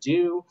able to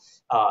do,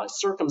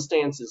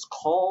 circumstances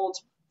called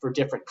for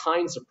different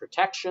kinds of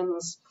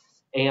protections,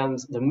 and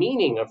the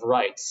meaning of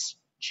rights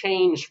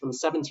changed from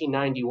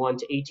 1791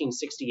 to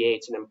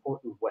 1868 in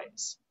important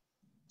ways.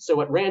 So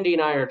what Randy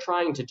and I are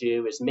trying to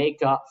do is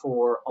make up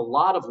for a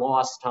lot of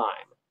lost time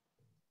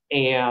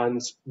and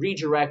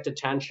redirect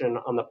attention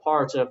on the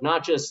part of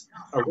not just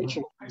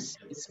originalists,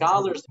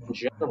 scholars in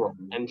general,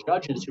 and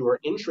judges who are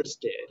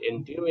interested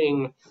in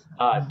doing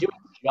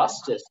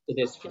justice to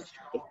this history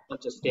of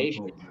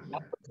contestation,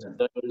 efforts of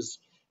those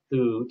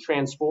who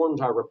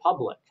transformed our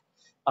republic,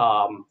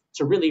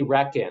 to really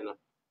reckon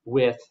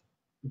with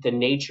the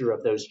nature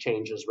of those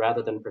changes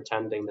rather than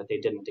pretending that they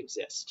didn't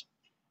exist.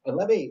 And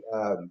let me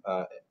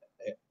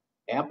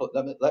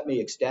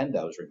extend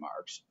those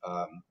remarks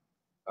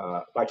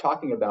by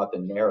talking about the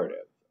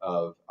narrative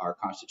of our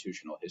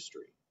constitutional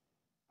history.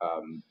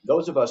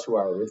 Those of us who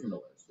are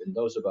originalists, and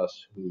those of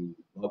us who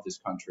love this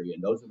country,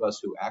 and those of us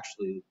who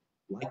actually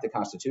like the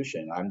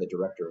Constitution — I'm the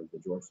director of the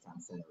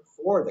Georgetown Center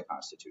for the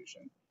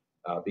Constitution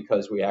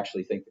because we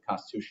actually think the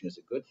Constitution is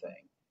a good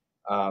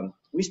thing.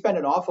 We spend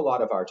an awful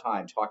lot of our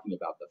time talking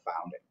about the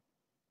founding.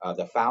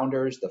 The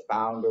founders, the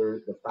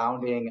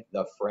founding,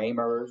 the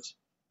framers,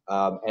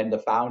 and the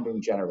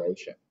founding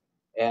generation.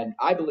 And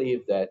I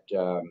believe that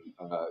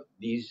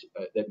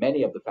that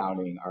many of the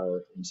founding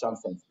are, in some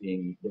sense,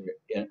 being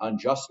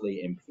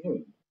unjustly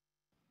impugned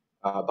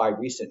by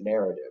recent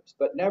narratives.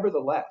 But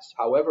nevertheless,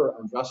 however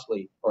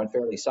unjustly or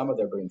unfairly some of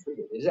them are being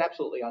treated, it is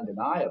absolutely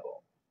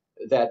undeniable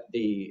that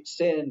the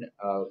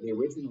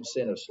original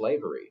sin of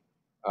slavery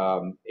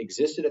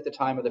existed at the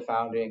time of the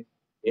founding.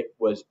 It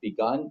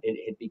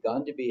had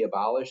begun to be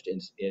abolished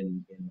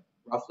in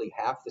roughly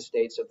half the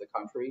states of the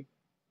country,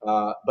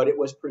 but it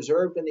was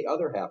preserved in the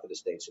other half of the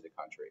states of the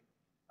country.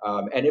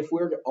 And if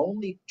we're to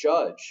only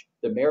judge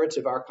the merits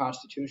of our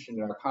Constitution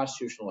and our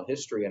constitutional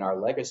history and our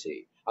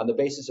legacy on the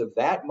basis of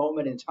that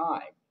moment in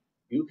time,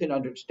 you can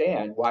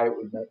understand why it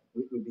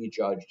would be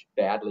judged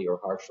badly or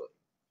harshly.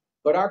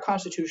 But our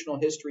constitutional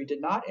history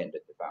did not end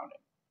at the founding.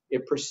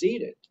 It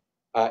proceeded.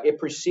 It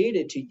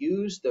proceeded to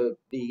use the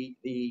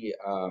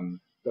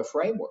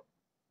framework,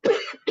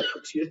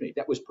 excuse me,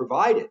 that was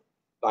provided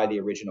by the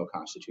original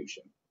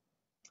Constitution,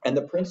 and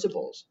the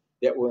principles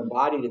that were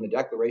embodied in the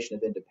Declaration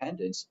of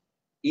Independence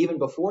even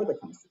before the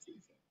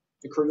Constitution,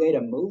 to create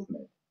a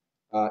movement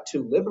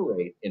to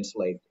liberate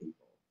enslaved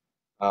people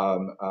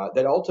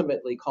that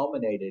ultimately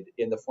culminated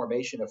in the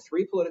formation of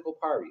three political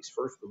parties: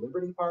 first the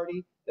Liberty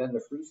Party, then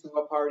the Free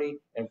Soil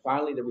Party, and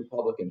finally the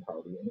Republican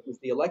Party. And it was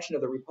the election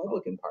of the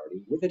Republican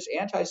Party with its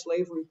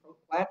anti-slavery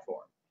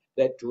platform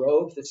that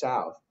drove the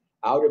South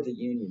out of the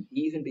Union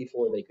even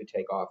before they could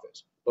take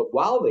office. But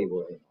while they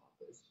were in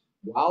office,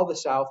 while the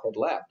South had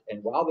left,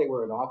 and while they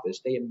were in office,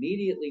 they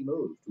immediately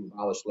moved to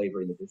abolish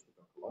slavery in the District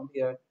of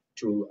Columbia,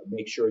 to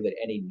make sure that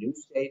any new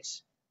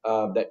states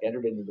that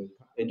entered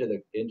into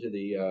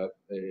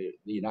the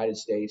United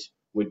States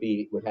would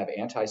have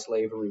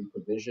anti-slavery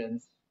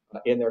provisions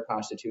in their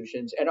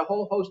constitutions, and a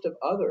whole host of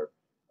other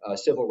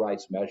civil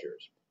rights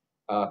measures,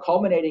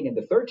 culminating in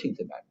the 13th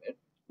Amendment,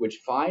 which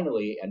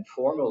finally and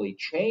formally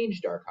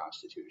changed our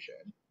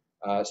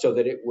Constitution so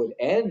that it would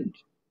end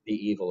the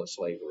evil of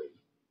slavery.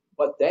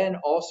 But then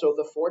also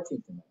the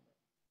 14th Amendment,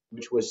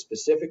 which was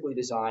specifically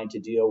designed to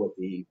deal with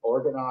the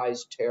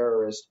organized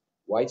terrorist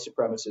white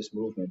supremacist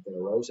movement that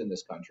arose in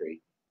this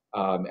country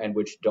and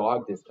which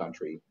dogged this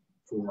country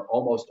for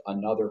almost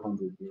another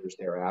 100 years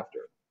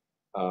thereafter.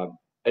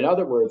 In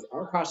other words,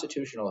 our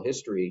constitutional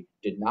history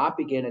did not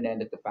begin and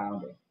end at the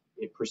founding.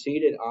 It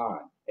proceeded on.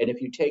 And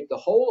if you take the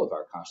whole of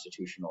our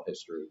constitutional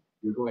history,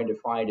 you're going to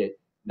find it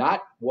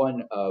not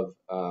one of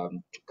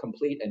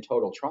complete and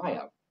total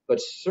triumph, but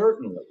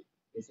certainly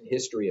it's a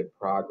history of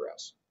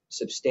progress,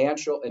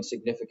 substantial and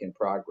significant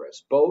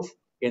progress, both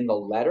in the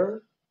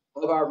letter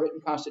of our written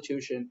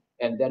Constitution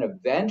and then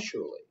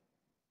eventually,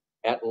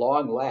 at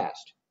long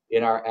last,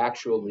 in our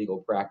actual legal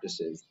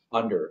practices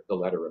under the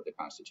letter of the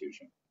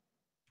Constitution.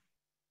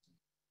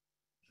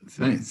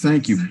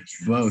 Thank you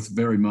both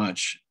very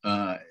much.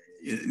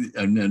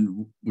 And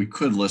then we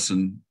could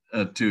listen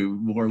to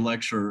more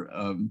lecture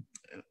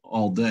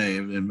all day.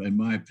 In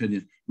my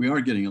opinion, we are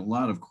getting a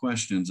lot of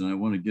questions, and I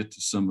want to get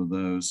to some of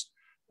those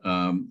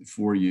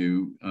for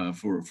you,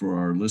 for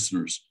our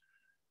listeners.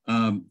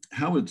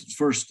 How would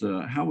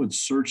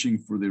searching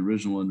for the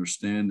original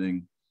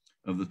understanding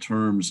of the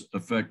terms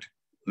affect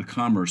the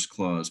Commerce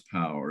Clause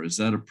power? Is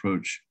that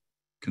approach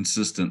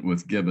consistent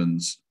with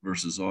Gibbons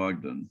versus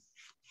Ogden?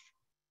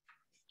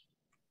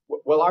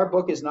 Well, our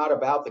book is not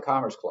about the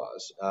Commerce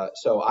Clause.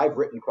 So I've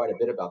written quite a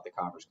bit about the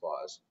Commerce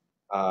Clause.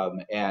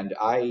 And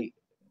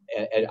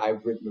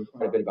I've written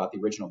quite a bit about the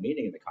original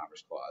meaning of the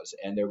Commerce Clause.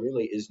 And there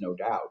really is no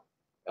doubt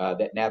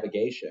that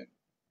navigation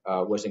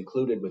was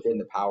included within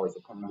the powers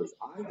of Congress,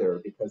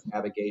 either because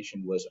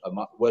navigation was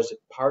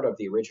part of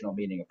the original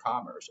meaning of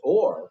commerce,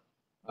 or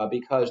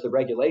because the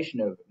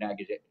regulation of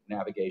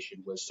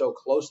navigation was so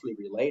closely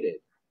related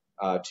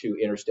to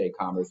interstate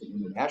commerce and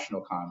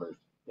international commerce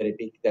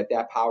that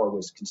that power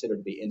was considered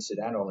to be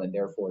incidental and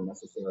therefore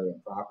necessary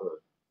and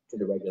proper to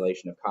the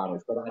regulation of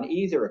commerce. But on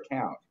either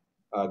account,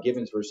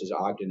 Gibbons versus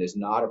Ogden is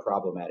not a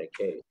problematic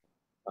case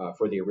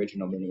for the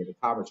original meaning of the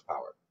commerce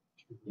power.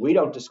 We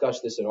don't discuss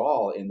this at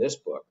all in this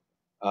book,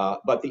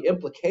 but the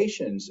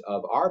implications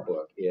of our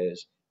book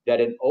is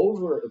that an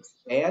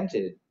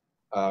overexpanded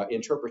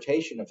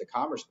interpretation of the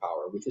commerce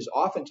power, which is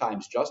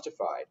oftentimes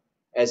justified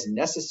as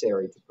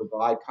necessary to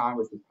provide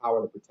Congress with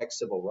power to protect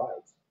civil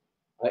rights,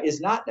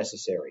 is not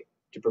necessary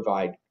to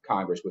provide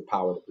Congress with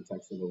power to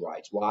protect civil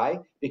rights. Why?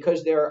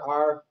 Because there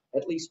are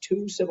at least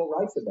two civil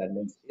rights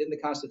amendments in the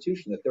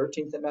Constitution, the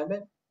 13th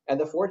Amendment and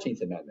the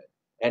 14th Amendment.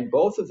 And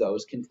both of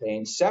those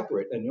contain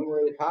separate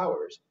enumerated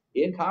powers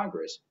in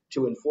Congress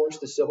to enforce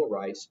the civil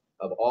rights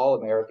of all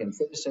American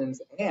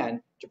citizens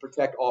and to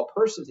protect all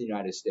persons in the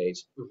United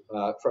States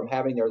from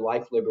having their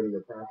life, liberty,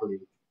 or property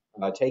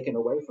taken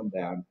away from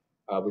them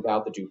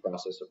without the due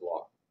process of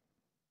law.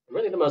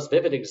 Really, the most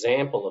vivid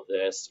example of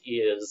this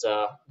is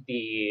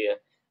the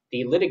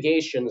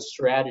litigation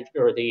strategy,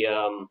 or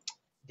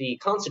the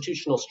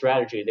constitutional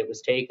strategy that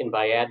was taken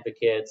by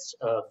advocates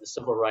of the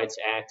Civil Rights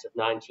Act of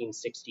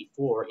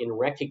 1964 in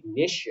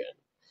recognition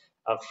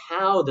of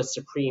how the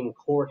Supreme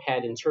Court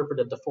had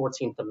interpreted the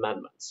 14th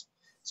Amendment.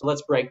 So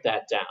let's break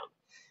that down.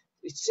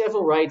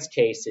 Civil rights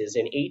cases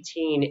in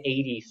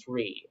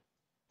 1883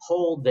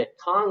 hold that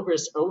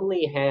Congress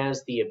only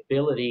has the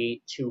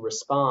ability to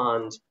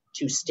respond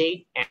to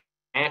state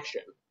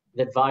action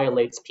that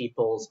violates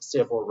people's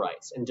civil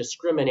rights and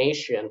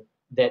discrimination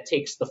that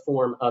takes the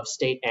form of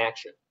state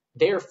action.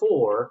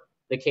 Therefore,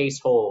 the case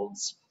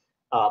holds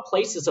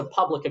places of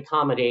public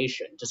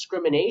accommodation,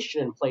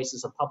 discrimination in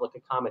places of public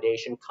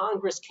accommodation,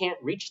 Congress can't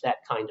reach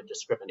that kind of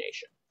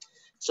discrimination.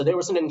 So there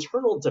was an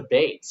internal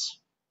debate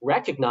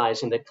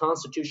recognizing that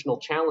constitutional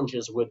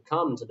challenges would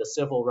come to the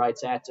Civil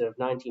Rights Act of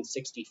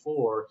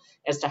 1964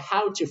 as to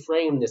how to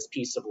frame this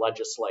piece of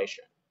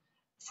legislation.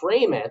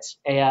 Frame it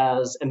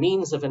as a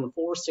means of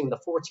enforcing the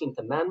 14th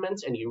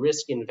Amendment, and you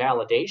risk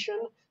invalidation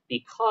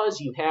because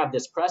you have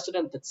this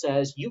precedent that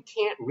says you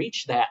can't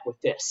reach that with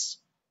this.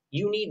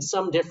 You need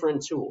some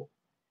different tool.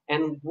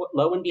 And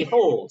lo and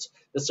behold,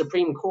 the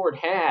Supreme Court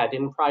had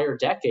in prior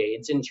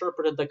decades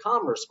interpreted the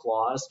Commerce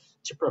Clause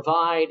to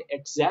provide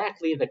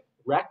exactly the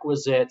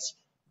requisite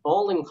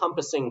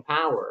all-encompassing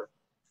power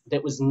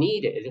that was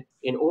needed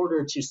in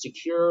order to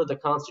secure the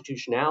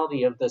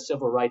constitutionality of the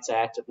Civil Rights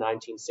Act of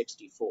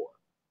 1964.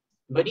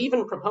 But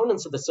even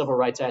proponents of the Civil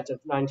Rights Act of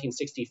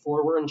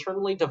 1964 were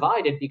internally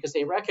divided because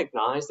they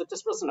recognized that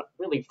this wasn't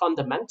really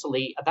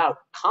fundamentally about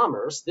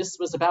commerce. This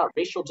was about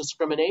racial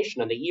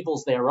discrimination and the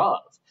evils thereof.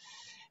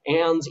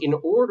 And in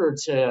order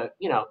to,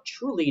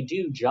 truly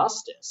do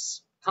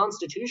justice,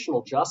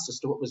 constitutional justice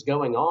to what was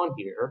going on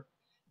here,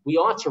 we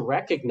ought to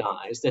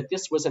recognize that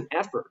this was an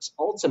effort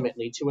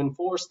ultimately to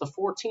enforce the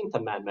 14th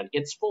Amendment,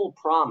 its full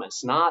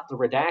promise, not the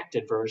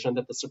redacted version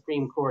that the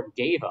Supreme Court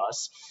gave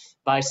us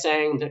by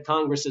saying that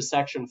Congress's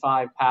Section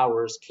 5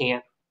 powers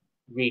can't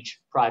reach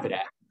private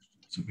action.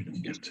 So we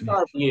don't get to in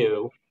our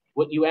view,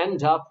 what you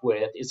end up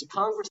with is a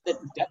Congress that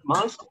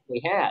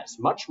demonstrably has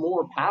much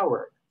more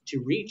power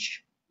to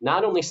reach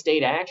not only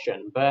state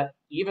action, but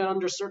even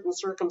under certain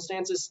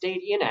circumstances,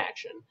 state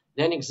inaction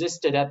than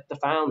existed at the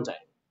founding.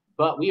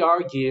 But we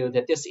argue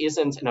that this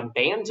isn't an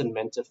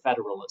abandonment of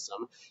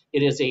federalism.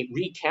 It is a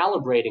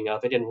recalibrating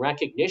of it in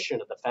recognition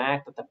of the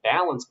fact that the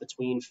balance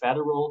between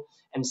federal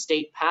and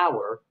state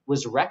power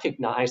was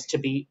recognized to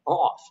be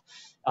off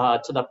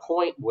to the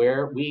point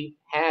where we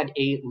had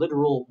a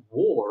literal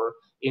war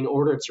in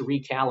order to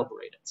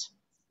recalibrate it.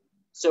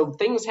 So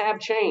things have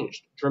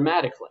changed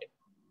dramatically.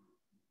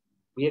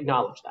 We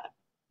acknowledge that.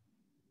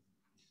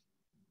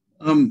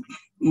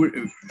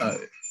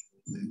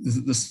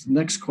 This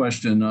next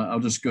question, I'll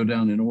just go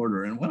down in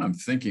order. And what I'm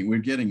thinking, we're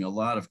getting a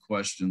lot of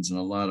questions and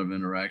a lot of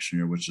interaction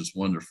here, which is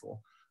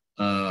wonderful.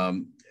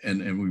 And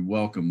we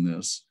welcome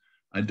this.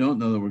 I don't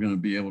know that we're going to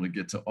be able to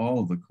get to all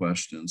of the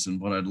questions.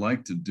 And what I'd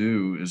like to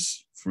do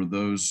is, for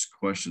those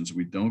questions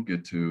we don't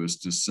get to, is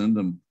to send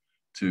them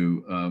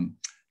to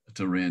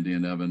Randy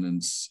and Evan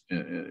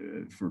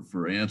and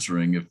for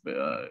answering, if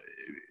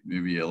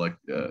maybe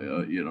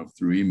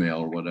through email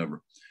or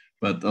whatever.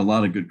 But a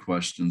lot of good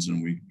questions,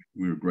 and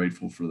we're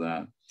grateful for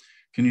that.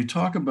 Can you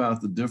talk about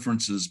the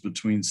differences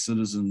between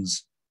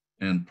citizens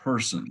and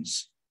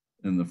persons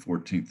in the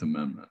 14th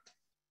Amendment?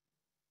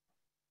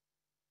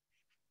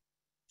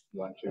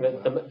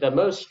 The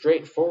most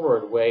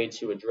straightforward way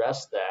to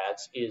address that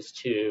is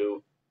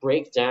to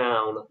break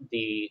down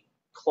the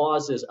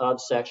clauses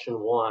of Section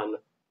 1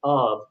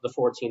 of the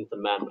 14th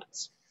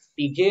Amendment.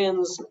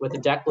 Begins with a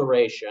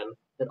declaration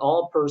that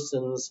all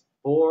persons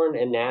born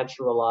and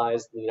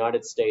naturalized in the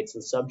United States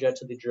and subject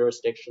to the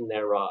jurisdiction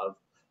thereof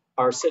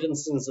are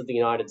citizens of the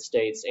United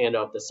States and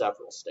of the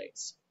several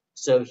states.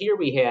 So here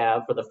we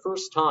have, for the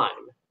first time,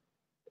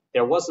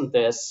 there wasn't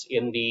this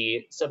in the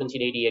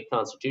 1788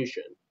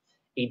 Constitution,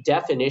 a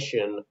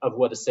definition of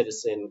what a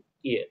citizen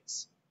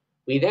is.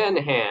 We then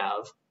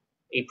have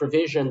a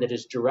provision that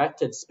is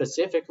directed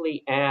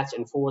specifically at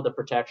and for the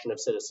protection of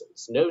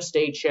citizens. No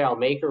state shall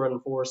make or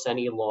enforce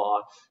any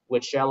law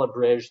which shall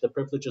abridge the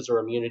privileges or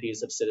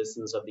immunities of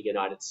citizens of the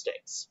United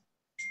States.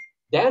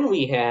 Then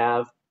we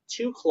have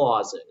two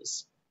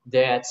clauses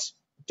that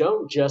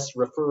don't just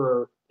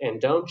refer and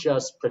don't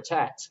just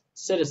protect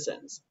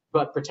citizens,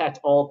 but protect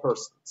all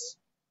persons.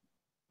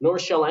 Nor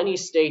shall any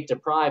state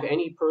deprive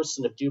any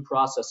person of due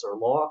process or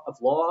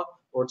law,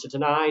 or to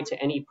deny to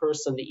any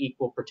person the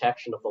equal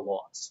protection of the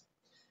laws.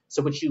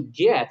 So what you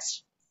get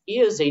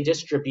is a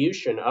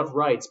distribution of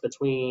rights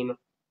between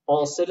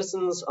all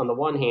citizens on the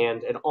one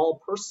hand and all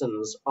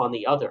persons on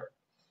the other.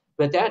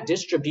 But that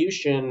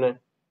distribution,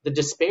 the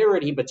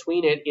disparity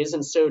between it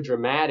isn't so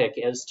dramatic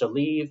as to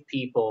leave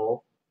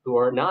people who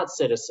are not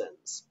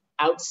citizens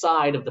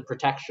outside of the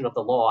protection of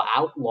the law,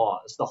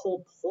 outlaws. The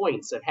whole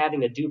point of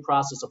having a due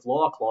process of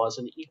law clause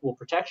and equal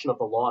protection of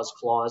the laws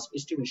clause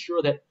is to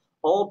ensure that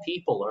all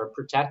people are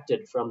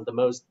protected from the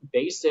most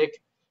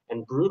basic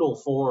and brutal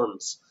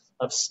forms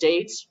of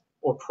state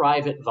or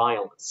private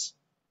violence,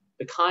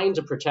 the kind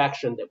of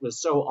protection that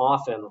was so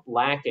often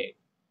lacking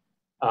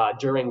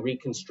during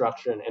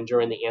Reconstruction and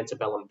during the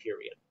antebellum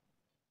period.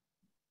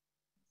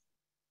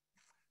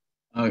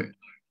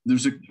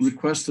 There's a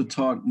request to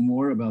talk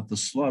more about the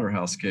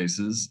slaughterhouse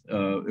cases.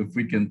 If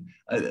we can,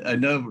 I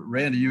know,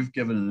 Randy, you've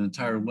given an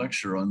entire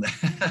lecture on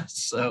that.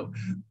 So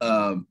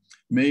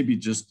maybe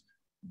just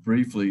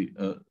briefly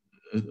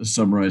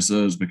summarize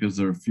those, because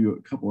there are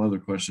a couple other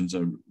questions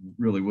I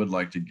really would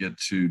like to get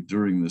to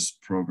during this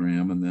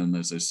program. And then,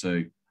 as I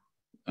say,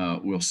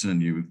 we'll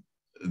send you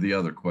the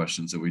other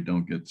questions that we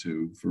don't get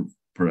to for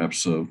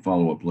perhaps a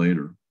follow-up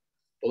later.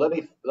 Well,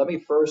 let me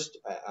first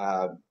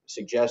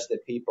suggest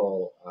that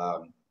people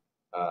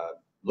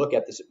look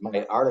at this,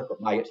 my article,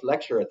 my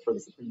lecture for the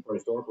Supreme Court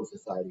Historical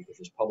Society, which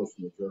was published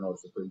in the Journal of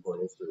Supreme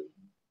Court History,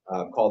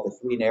 called The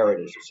Three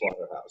Narratives of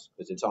Slaughterhouse,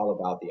 because it's all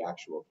about the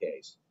actual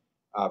case.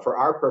 For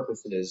our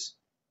purposes,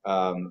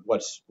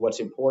 what's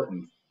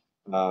important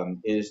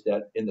is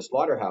that in the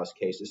slaughterhouse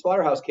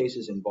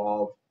cases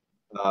involve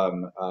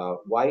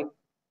white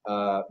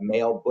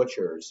male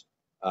butchers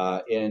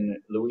in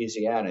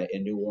Louisiana,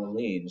 in New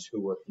Orleans,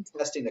 who were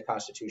contesting the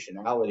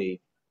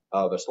constitutionality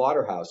of a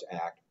Slaughterhouse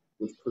Act,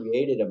 which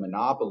created a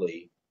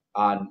monopoly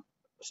on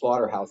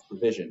slaughterhouse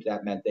provisions.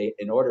 That meant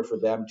in order for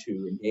them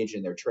to engage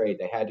in their trade,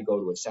 they had to go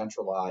to a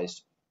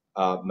centralized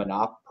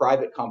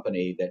private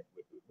company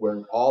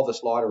where all the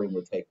slaughtering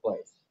would take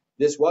place.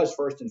 This was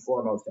first and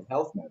foremost a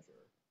health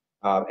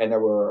measure, and there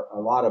were a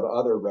lot of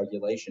other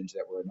regulations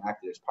that were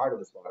enacted as part of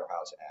the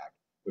Slaughterhouse Act,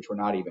 which were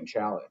not even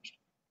challenged.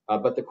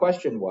 But the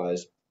question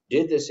was,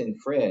 did this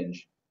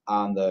infringe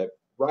on the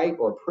right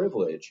or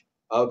privilege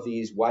of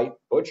these white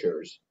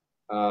butchers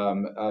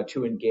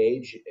to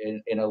engage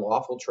in a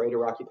lawful trade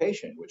or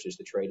occupation, which is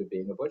the trade of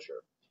being a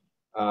butcher?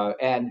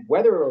 And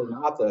whether or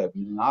not the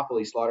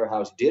monopoly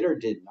slaughterhouse did or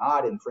did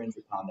not infringe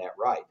upon that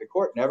right, the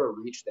court never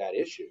reached that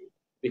issue,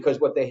 because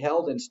what they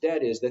held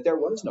instead is that there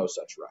was no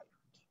such right.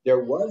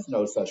 There was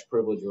no such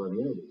privilege or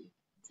immunity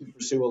to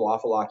pursue a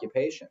lawful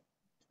occupation.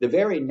 The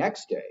very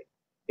next day,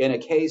 in a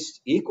case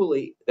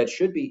that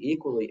should be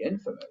equally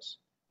infamous,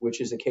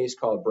 which is a case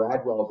called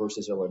Bradwell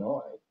versus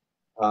Illinois,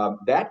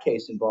 that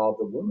case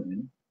involved a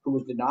woman who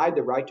was denied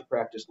the right to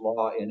practice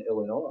law in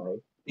Illinois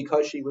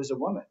because she was a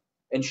woman.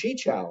 And she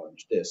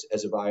challenged this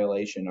as a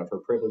violation of her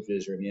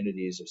privileges or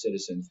immunities of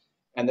citizens.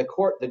 And the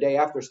court, the day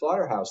after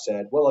Slaughterhouse,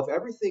 said, well, if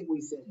everything we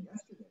said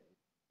yesterday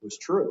was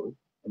true,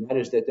 and that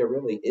is that there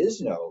really is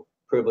no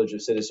privilege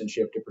of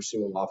citizenship to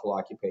pursue a lawful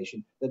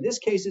occupation, then this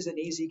case is an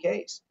easy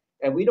case.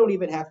 And we don't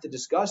even have to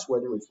discuss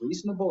whether it's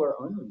reasonable or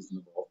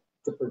unreasonable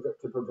to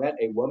prevent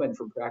a woman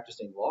from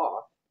practicing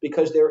law,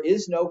 because there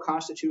is no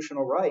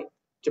constitutional right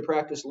to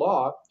practice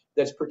law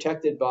that's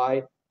protected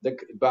by the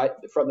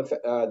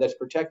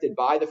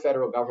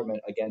federal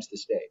government against the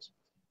states.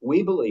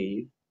 We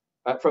believe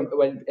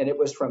and it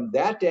was from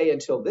that day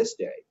until this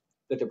day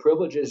that the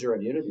privileges or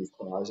immunities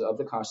clause of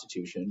the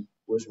Constitution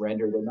was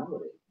rendered a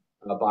nullity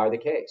by the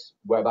case,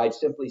 whereby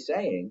simply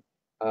saying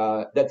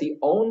so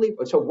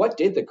what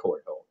did the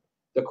court hold?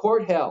 The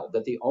court held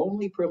that the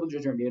only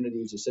privileges or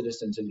immunities of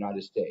citizens of the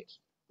United States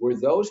were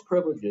those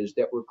privileges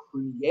that were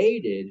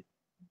created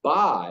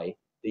by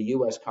the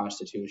U.S.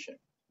 Constitution,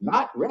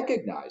 not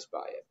recognized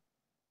by it,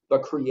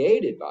 but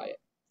created by it.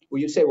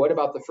 Well, you say, what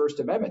about the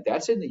First Amendment?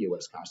 That's in the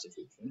U.S.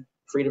 Constitution.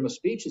 Freedom of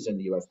speech is in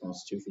the U.S.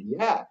 Constitution.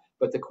 Yeah,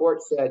 but the court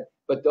said,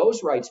 but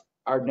those rights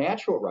are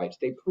natural rights.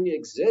 They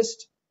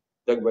pre-exist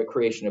the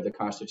creation of the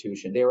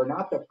Constitution. They are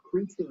not the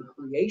creature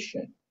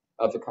creation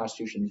of the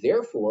Constitution.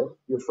 Therefore,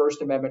 your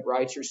First Amendment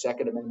rights, your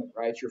Second Amendment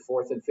rights, your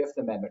Fourth and Fifth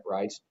Amendment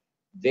rights,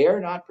 they are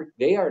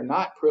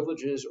not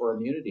privileges or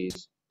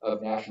immunities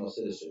of national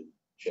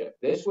citizenship.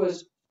 This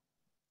was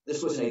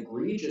an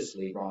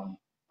egregiously wrong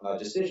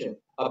decision,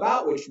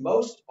 about which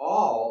most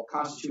all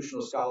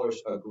constitutional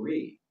scholars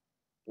agree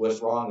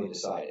was wrongly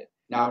decided.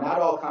 Now, not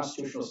all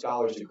constitutional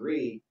scholars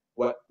agree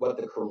what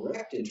the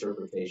correct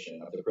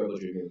interpretation of the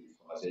Privilege and Immunity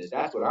Clause is.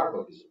 That's what our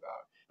book is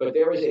about. But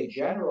there is a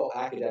general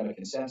academic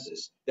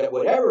consensus that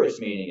whatever its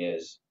meaning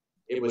is,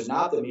 it was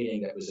not the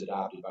meaning that was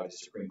adopted by the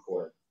Supreme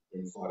Court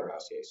in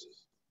slaughterhouse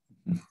cases.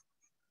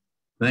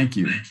 Thank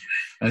you.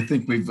 I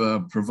think we've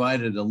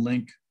provided a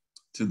link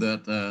to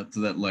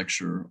that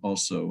lecture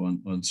also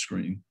on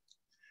screen.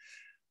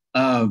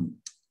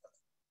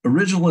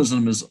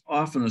 Originalism is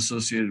often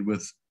associated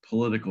with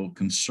political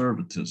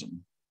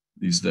conservatism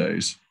these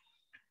days.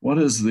 What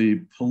is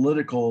the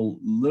political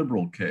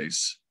liberal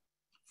case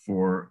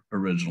for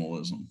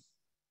originalism?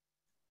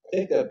 I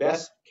think the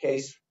best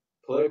case,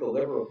 political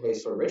liberal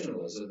case for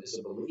originalism, is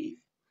a belief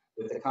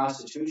that the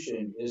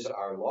Constitution is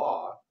our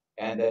law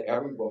and that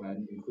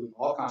everyone, including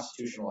all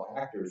constitutional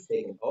actors,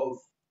 take an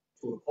oath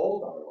to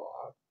uphold our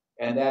law,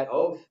 and that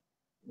oath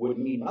would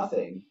mean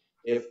nothing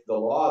if the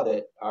law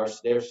that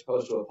they're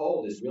supposed to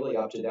uphold is really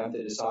up to them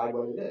to decide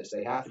what it is.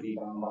 They have to be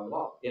bound by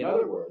law. In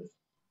other words,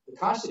 the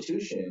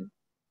Constitution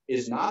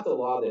is not the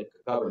law that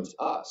governs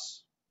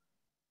us.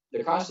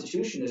 The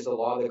Constitution is the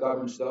law that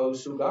governs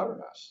those who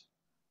govern us.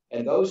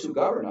 And those who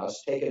govern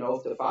us take an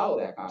oath to follow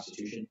that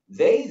Constitution.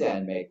 They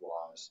then make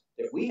laws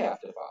that we have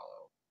to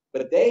follow,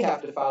 but they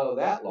have to follow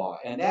that law.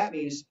 And that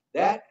means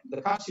that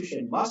the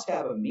Constitution must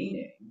have a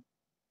meaning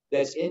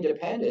that's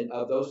independent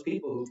of those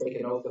people who take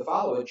an oath to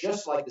follow it,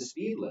 just like the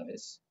speed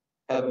limits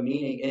have a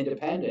meaning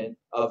independent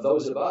of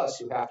those of us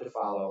who have to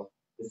follow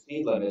the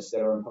speed limits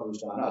that are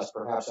imposed on us,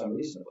 perhaps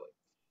unreasonably.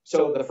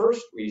 So the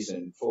first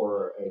reason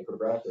for a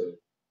progressive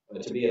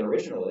to be an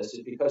originalist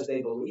is because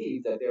they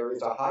believe that there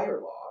is a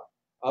higher law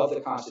of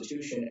the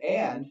Constitution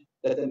and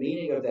that the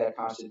meaning of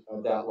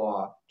that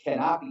law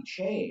cannot be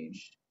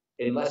changed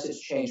unless it's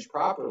changed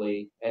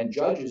properly, and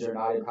judges are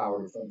not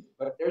empowered to change it.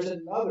 But there's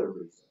another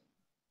reason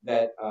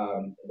that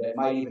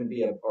might even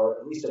be or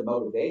at least a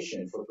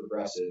motivation for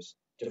progressives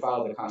to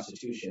follow the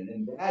Constitution,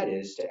 and that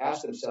is to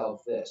ask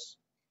themselves this: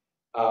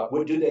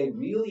 do they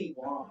really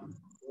want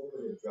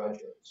conservative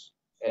judges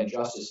and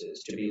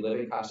justices to be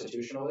living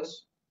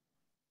constitutionalists?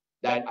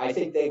 That I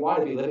think they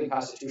want to be living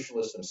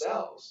constitutionalists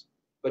themselves,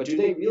 but do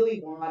they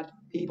really want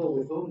people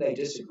with whom they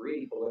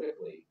disagree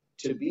politically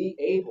to be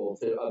able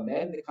to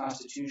amend the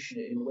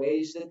Constitution in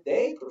ways that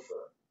they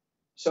prefer?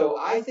 So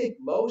I think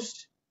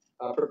most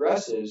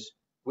progressives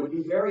would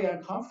be very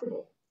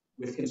uncomfortable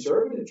with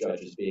conservative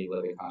judges being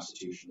living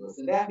constitutionalists.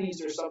 And that means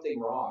there's something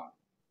wrong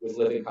with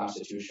living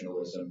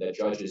constitutionalism that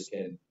judges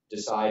can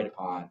decide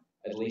upon,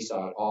 at least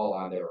all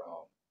on their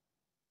own.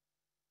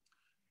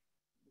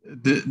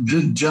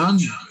 Did John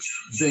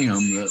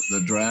Bingham,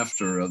 the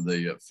drafter of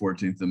the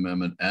 14th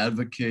Amendment,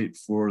 advocate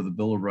for the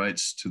Bill of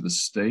Rights to the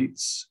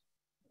states?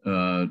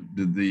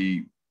 Did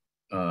the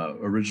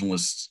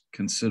originalists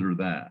consider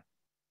that?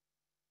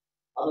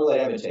 I'm going to let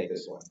Evan take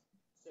this one.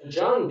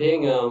 John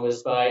Bingham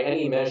was by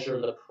any measure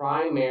the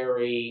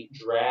primary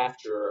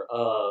drafter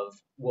of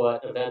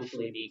what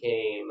eventually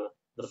became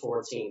the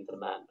 14th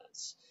Amendment.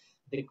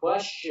 The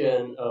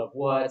question of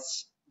what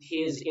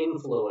his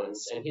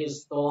influence and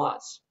his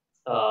thoughts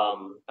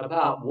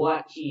about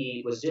what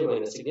he was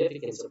doing, the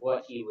significance of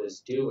what he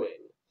was doing,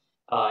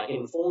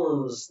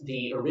 informs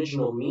the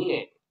original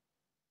meaning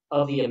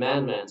of the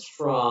amendments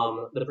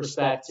from the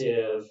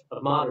perspective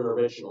of modern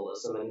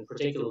originalism, and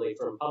particularly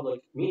from public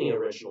meaning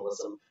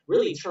originalism,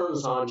 really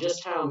turns on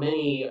just how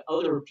many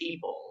other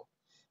people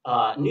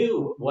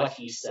knew what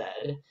he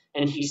said,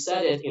 and he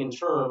said it in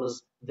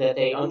terms that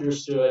they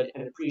understood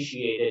and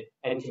appreciated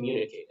and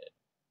communicated.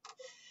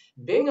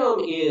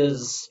 Bingham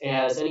is,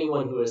 as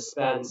anyone who has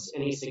spent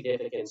any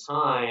significant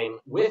time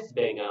with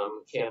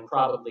Bingham can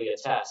probably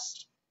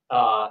attest,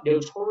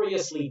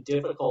 notoriously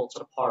difficult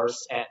to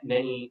parse at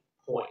many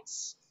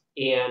points.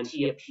 And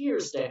he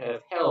appears to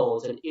have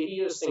held an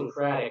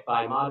idiosyncratic,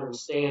 by modern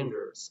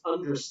standards,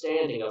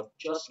 understanding of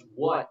just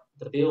what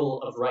the Bill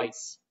of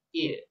Rights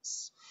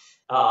is.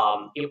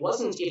 It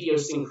wasn't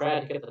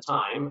idiosyncratic at the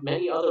time.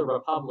 Many other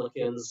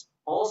Republicans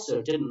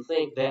also didn't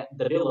think that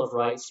the Bill of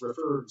Rights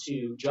referred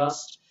to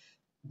just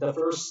the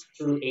First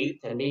through Eighth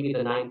and maybe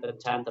the Ninth and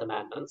 10th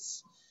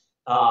Amendments.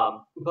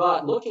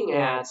 But looking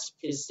at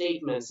his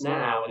statements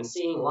now and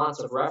seeing lots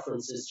of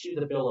references to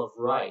the Bill of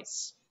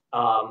Rights,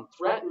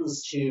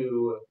 threatens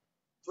to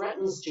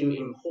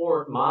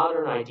import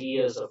modern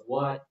ideas of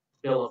what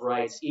Bill of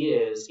Rights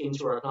is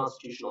into our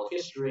constitutional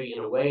history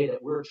in a way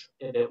that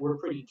we're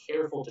pretty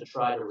careful to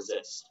try to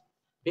resist.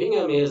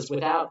 Bingham is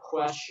without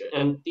question,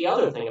 and the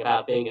other thing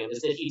about Bingham is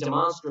that he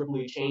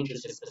demonstrably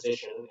changes his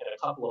position at a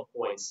couple of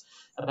points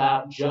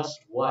about just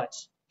what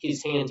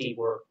his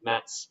handiwork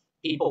meant.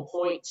 People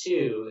point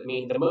to, I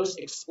mean, the most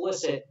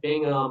explicit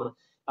Bingham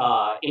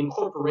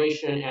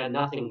incorporation and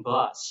nothing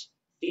but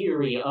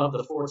theory of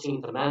the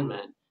 14th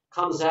Amendment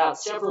comes out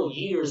several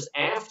years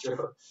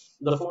after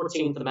the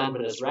 14th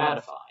Amendment is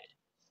ratified.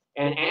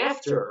 And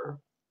after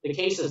the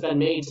case has been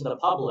made to the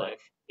public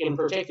in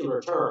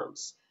particular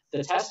terms,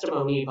 the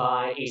testimony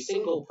by a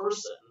single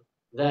person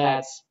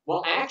that,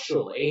 well,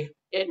 actually,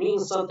 it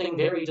means something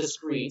very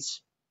discreet,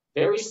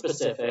 very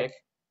specific,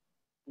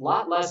 a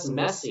lot less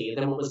messy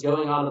than what was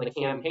going on the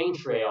campaign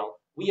trail,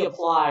 we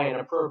apply an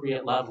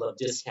appropriate level of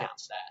discount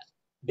to that.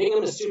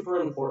 Bingham is super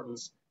important.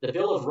 The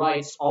Bill of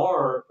Rights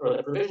are, or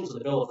the provisions of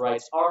the Bill of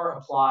Rights are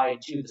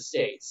applied to the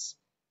states,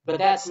 but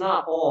that's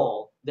not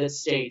all that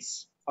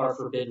states are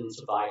forbidden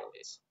to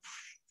violate.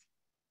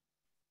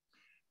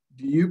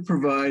 Do you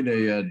provide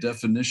a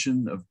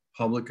definition of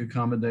public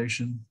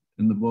accommodation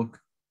in the book?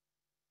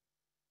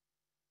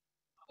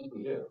 I think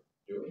we do.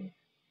 Do we?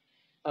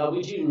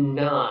 We do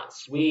not.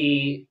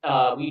 We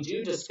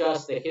do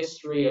discuss the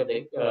history of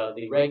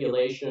the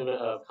regulation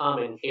of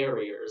common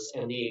carriers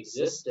and the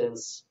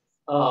existence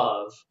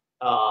of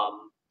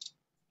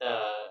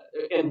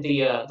and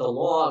the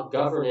law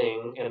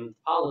governing and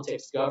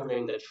politics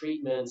governing the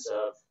treatment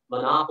of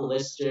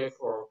monopolistic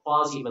or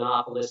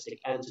quasi-monopolistic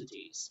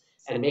entities,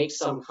 and make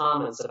some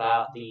comments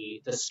about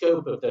the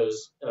scope of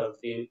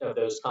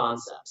those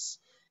concepts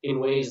in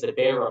ways that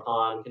bear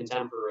upon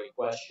contemporary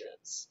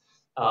questions.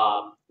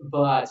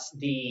 But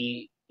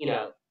the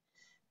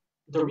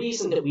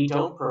reason that we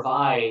don't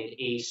provide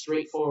a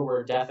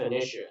straightforward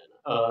definition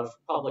of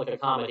public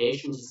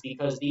accommodations is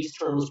because these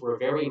terms were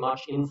very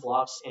much in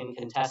flux and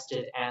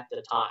contested at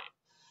the time.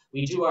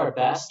 We do our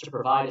best to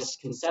provide a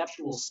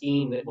conceptual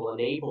scheme that will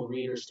enable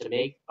readers to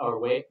make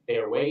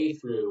their way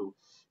through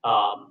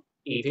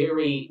a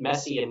very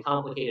messy and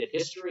complicated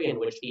history in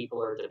which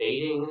people are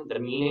debating the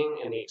meaning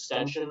and the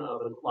extension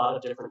of a lot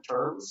of different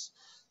terms.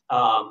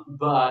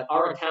 But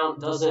our account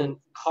doesn't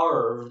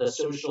carve the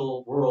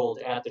social world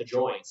at the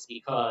joints,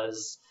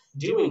 because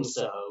doing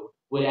so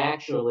would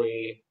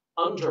actually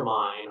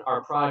undermine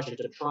our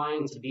project of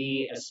trying to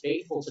be as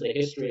faithful to the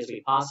history as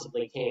we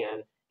possibly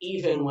can,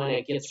 even when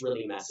it gets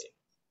really messy.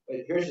 But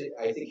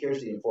I think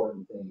here's the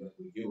important thing that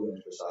we do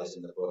emphasize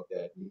in the book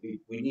that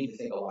we need to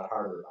think a lot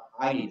harder about.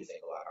 I need to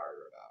think a lot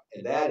harder about.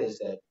 And that is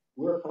that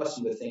we're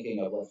accustomed to thinking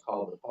of what's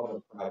called the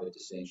public-private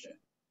distinction.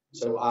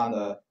 So on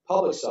the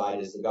public side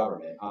is the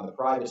government. On the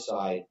private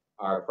side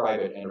are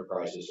private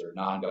enterprises or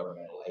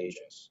non-governmental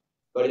agents.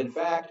 But in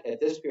fact, at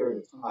this period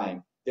of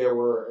time, there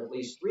were at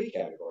least three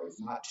categories,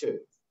 not two.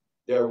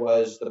 There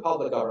was the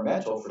public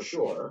governmental for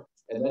sure,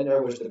 and then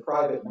there was the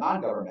private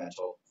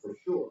non-governmental for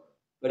sure.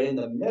 But in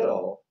the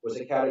middle was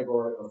a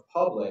category of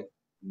public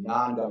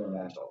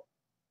non-governmental.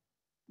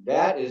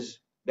 That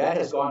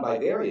has gone by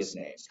various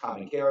names: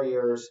 common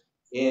carriers,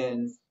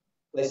 inns,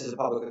 places of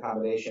public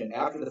accommodation.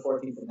 After the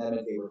 14th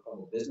Amendment, they were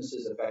called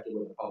businesses affected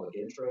with a public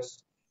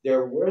interest.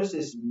 There was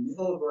this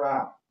middle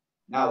ground.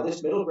 Now,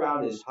 this middle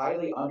ground is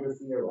highly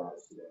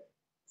under-theorized today.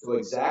 So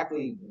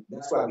exactly,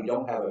 that's why we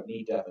don't have a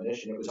neat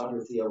definition. It was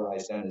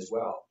under-theorized then as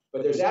well.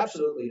 But there's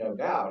absolutely no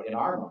doubt in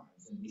our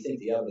minds, and we think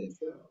the evidence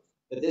shows,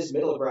 that this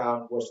middle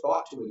ground was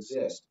thought to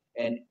exist.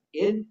 And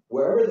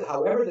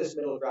however this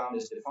middle ground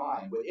is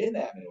defined, within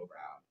that middle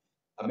ground,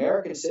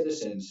 American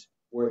citizens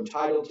were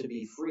entitled to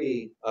be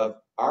free of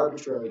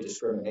arbitrary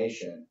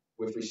discrimination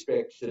with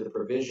respect to the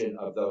provision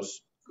of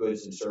those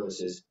goods and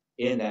services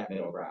in that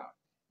middle ground.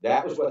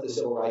 That was what the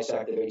Civil Rights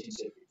Act of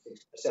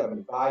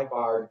 1875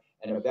 barred,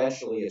 and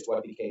eventually it's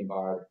what became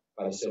barred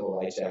by the Civil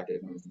Rights Act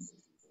of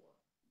 1964.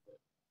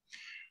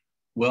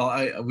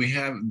 Well,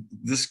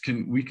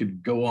 we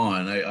could go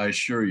on, I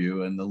assure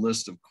you, and the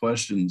list of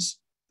questions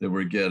that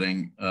we're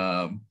getting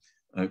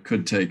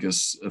could take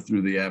us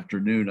through the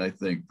afternoon, I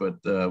think, but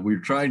we're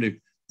trying to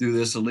do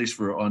this at least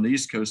on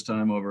East Coast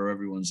time over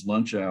everyone's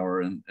lunch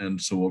hour,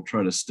 and so we'll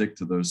try to stick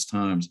to those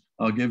times.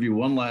 I'll give you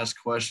one last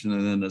question,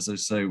 and then, as I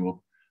say,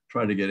 we'll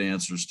try to get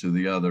answers to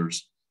the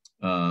others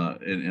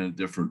in a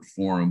different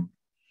forum.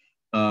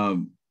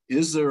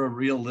 Is there a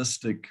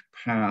realistic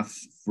path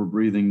for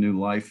breathing new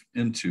life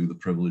into the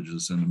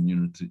Privileges and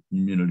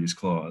Immunities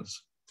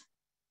Clause?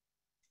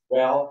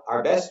 Well,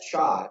 our best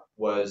shot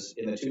was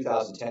in the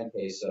 2010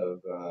 case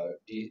of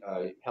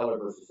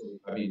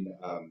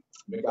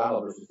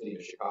McDonald versus City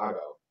of Chicago,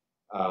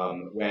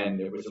 when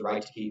there was the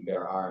right to keep and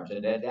bear arms.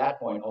 And at that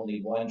point, only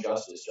one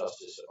justice,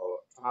 Justice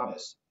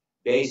Thomas,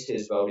 based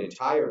his vote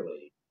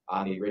entirely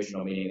on the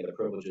original meaning of the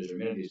Privileges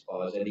and Immunities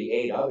Clause, and the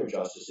 8 other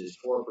justices,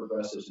 4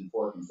 progressives and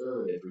 4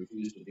 conservatives,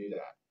 refused to do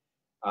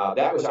that.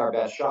 That was our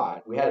best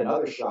shot. We had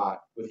another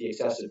shot with the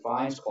Excessive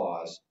Fines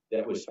Clause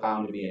that was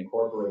found to be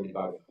incorporated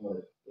by the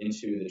court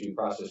into the Due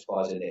Process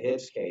Clause in the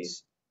Hibbs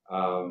case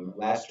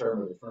last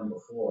term or the term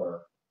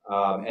before.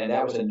 And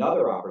that was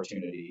another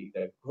opportunity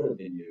that could have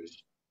been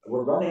used.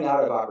 We're running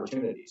out of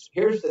opportunities.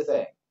 Here's the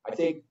thing. I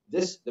think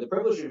the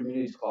Privileged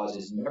Immunities Clause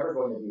is never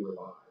going to be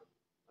revived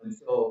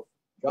until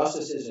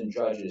justices and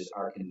judges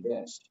are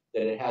convinced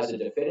that it has a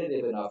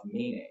definitive enough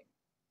meaning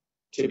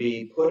to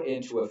be put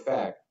into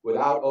effect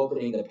without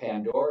opening the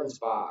Pandora's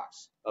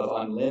box of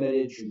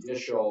unlimited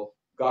judicial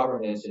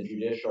governance and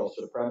judicial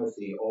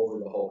supremacy over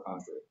the whole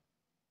country.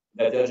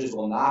 That judges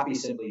will not be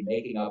simply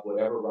making up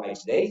whatever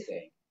rights they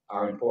think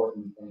are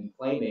important and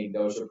claiming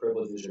those are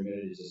privileges or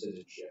immunities of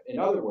citizenship. In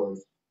other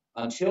words,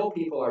 until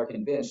people are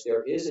convinced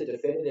there is a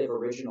definitive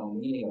original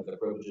meaning of the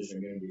Privileges or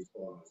Immunities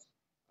Clause,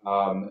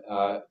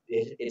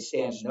 it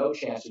stands no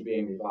chance of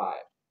being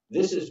revived.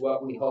 This is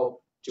what we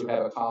hope to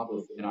have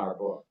accomplished in our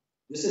book.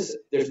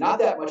 There's not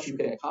that much you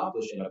can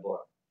accomplish in a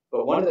book,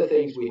 but one of the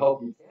things we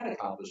hope you can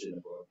accomplish in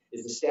the book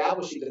is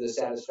establishing to the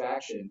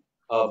satisfaction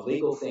of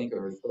legal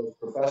thinkers, both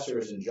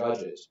professors and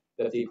judges,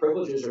 that the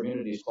Privileges or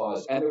Immunities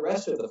Clause and the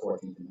rest of the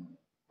 14th Amendment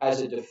has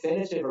a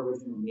definitive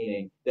original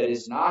meaning that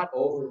is not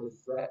overly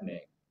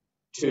threatening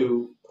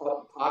to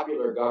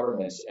popular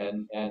governance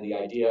and the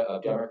idea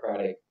of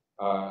democratic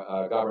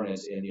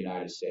governance in the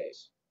United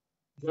States.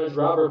 Judge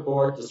Robert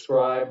Bork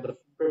described the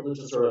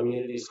Privileges or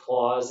Immunities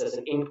Clause as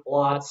an ink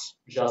blot.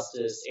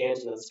 Justice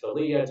Antonin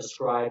Scalia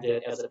described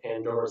it as a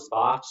Pandora's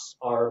box.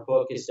 Our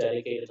book is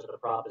dedicated to the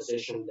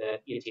proposition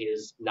that it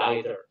is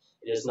neither.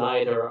 It is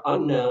neither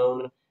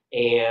unknown,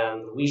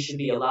 and we should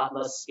be a lot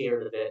less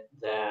scared of it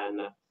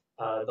than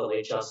the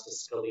late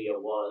Justice Scalia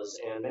was,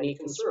 and many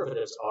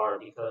conservatives are,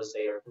 because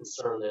they are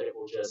concerned that it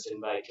will just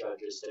invite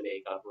judges to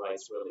make up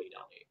rights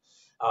willy-nilly.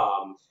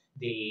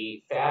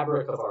 The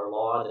fabric of our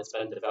law that's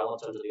been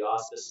developed under the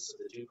auspices of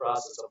the Due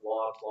Process of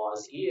Law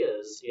Clause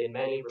is, in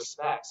many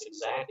respects,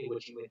 exactly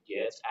what you would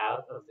get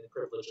out of the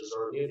Privileges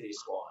or Immunities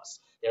Clause.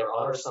 There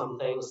are some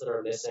things that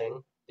are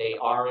missing. They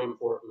are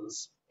important,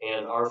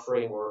 and our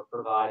framework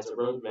provides a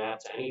roadmap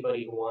to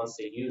anybody who wants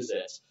to use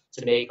it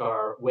to make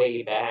our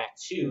way back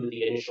to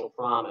the initial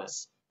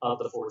promise of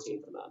the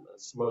 14th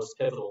Amendment's most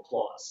pivotal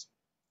clause.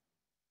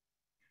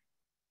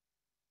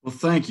 Well,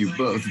 thank you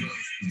both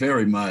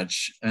very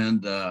much.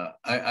 And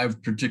I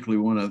particularly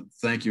want to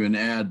thank you and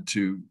add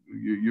to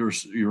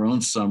your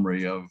own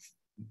summary of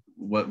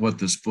what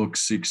this book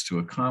seeks to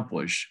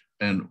accomplish.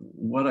 And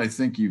what I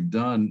think you've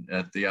done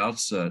at the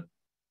outset,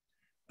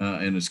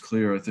 and it's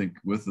clear, I think,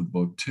 with the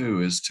book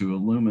too, is to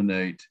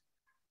illuminate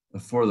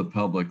for the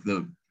public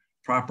the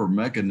proper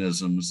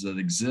mechanisms that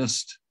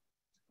exist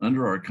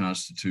under our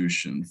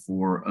Constitution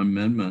for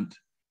amendment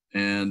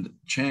and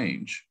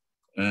change.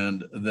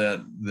 And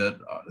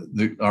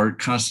our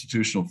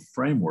constitutional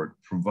framework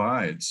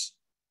provides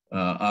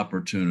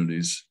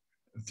opportunities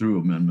through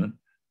amendment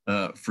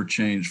for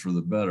change for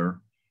the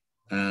better.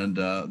 And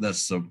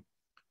that's the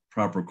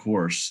proper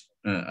course.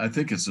 I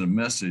think it's a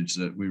message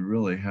that we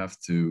really have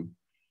to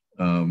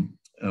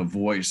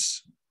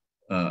voice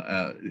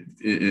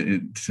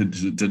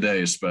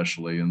today,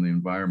 especially in the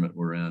environment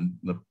we're in,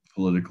 the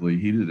politically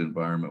heated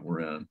environment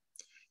we're in,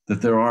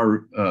 that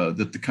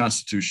that the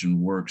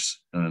Constitution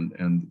works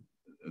and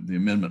the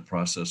amendment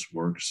process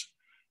works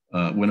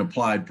when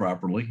applied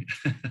properly.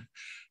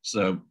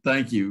 So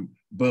thank you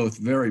both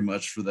very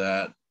much for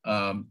that.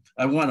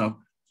 I want to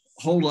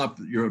hold up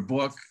your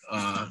book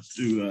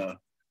to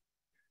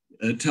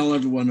tell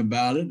everyone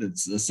about it.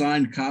 It's the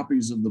signed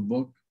copies of the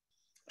book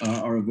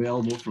are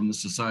available from the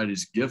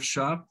Society's gift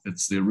shop.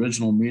 It's the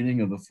original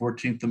meaning of the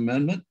 14th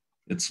Amendment.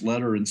 It's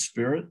letter and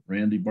spirit,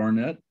 Randy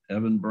Barnett,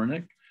 Evan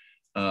Bernick.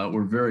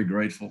 We're very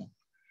grateful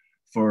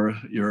for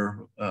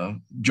your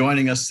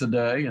joining us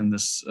today. And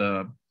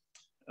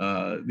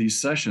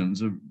these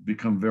sessions have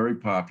become very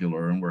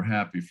popular, and we're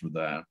happy for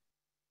that.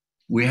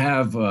 We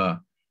have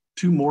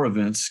 2 more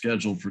events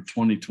scheduled for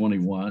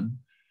 2021.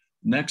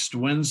 Next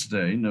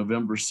Wednesday,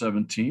 November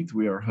 17th,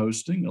 we are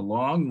hosting,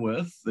 along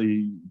with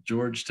the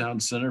Georgetown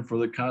Center for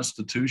the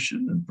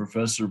Constitution and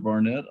Professor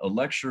Barnett, a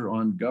lecture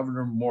on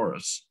Governor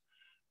Morris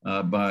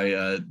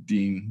by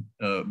Dean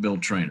Bill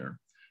Traynor.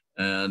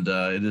 And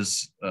it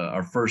is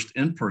our first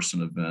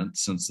in-person event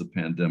since the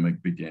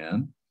pandemic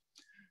began.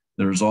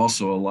 There's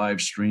also a live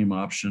stream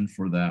option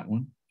for that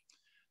one.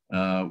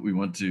 We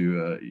want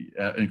to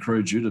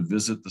encourage you to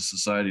visit the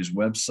Society's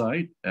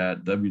website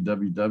at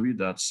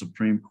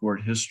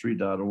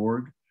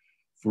www.supremecourthistory.org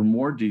for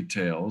more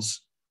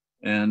details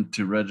and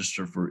to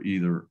register for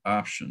either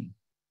option.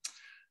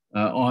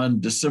 On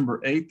December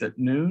 8th at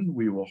noon,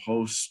 we will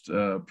host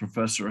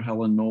Professor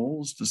Helen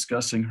Knowles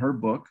discussing her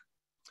book,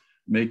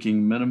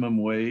 Making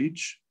Minimum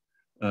Wage,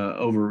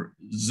 over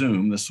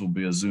Zoom. This will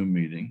be a Zoom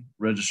meeting.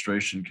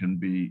 Registration can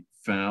be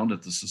found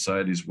at the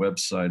Society's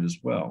website as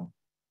well.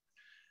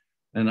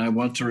 And I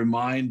want to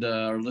remind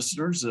our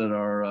listeners that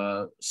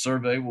our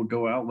survey will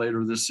go out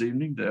later this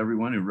evening to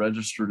everyone who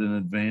registered in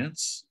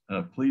advance.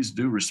 Please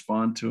do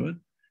respond to it.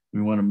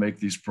 We want to make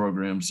these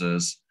programs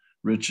as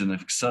rich and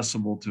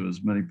accessible to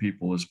as many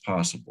people as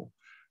possible.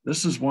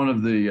 This is one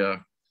of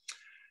the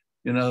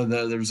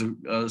there's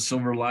a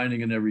silver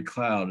lining in every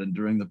cloud. And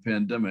during the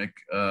pandemic,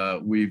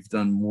 we've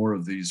done more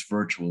of these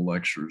virtual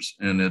lectures.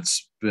 And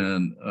it's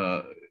been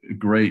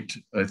great,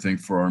 I think,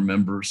 for our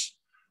members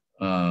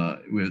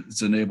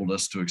It's enabled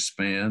us to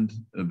expand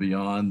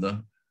beyond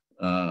the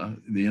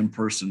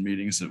in-person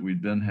meetings that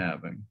we've been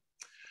having.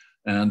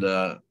 And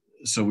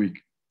so we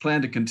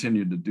plan to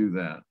continue to do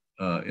that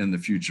in the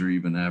future,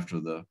 even after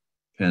the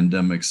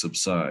pandemic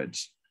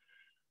subsides.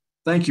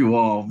 Thank you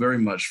all very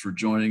much for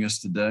joining us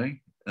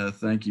today.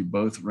 Thank you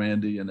both,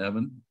 Randy and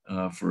Evan,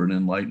 for an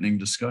enlightening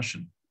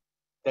discussion.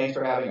 Thanks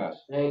for having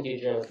us. Thank you,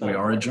 Jim. We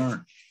are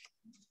adjourned.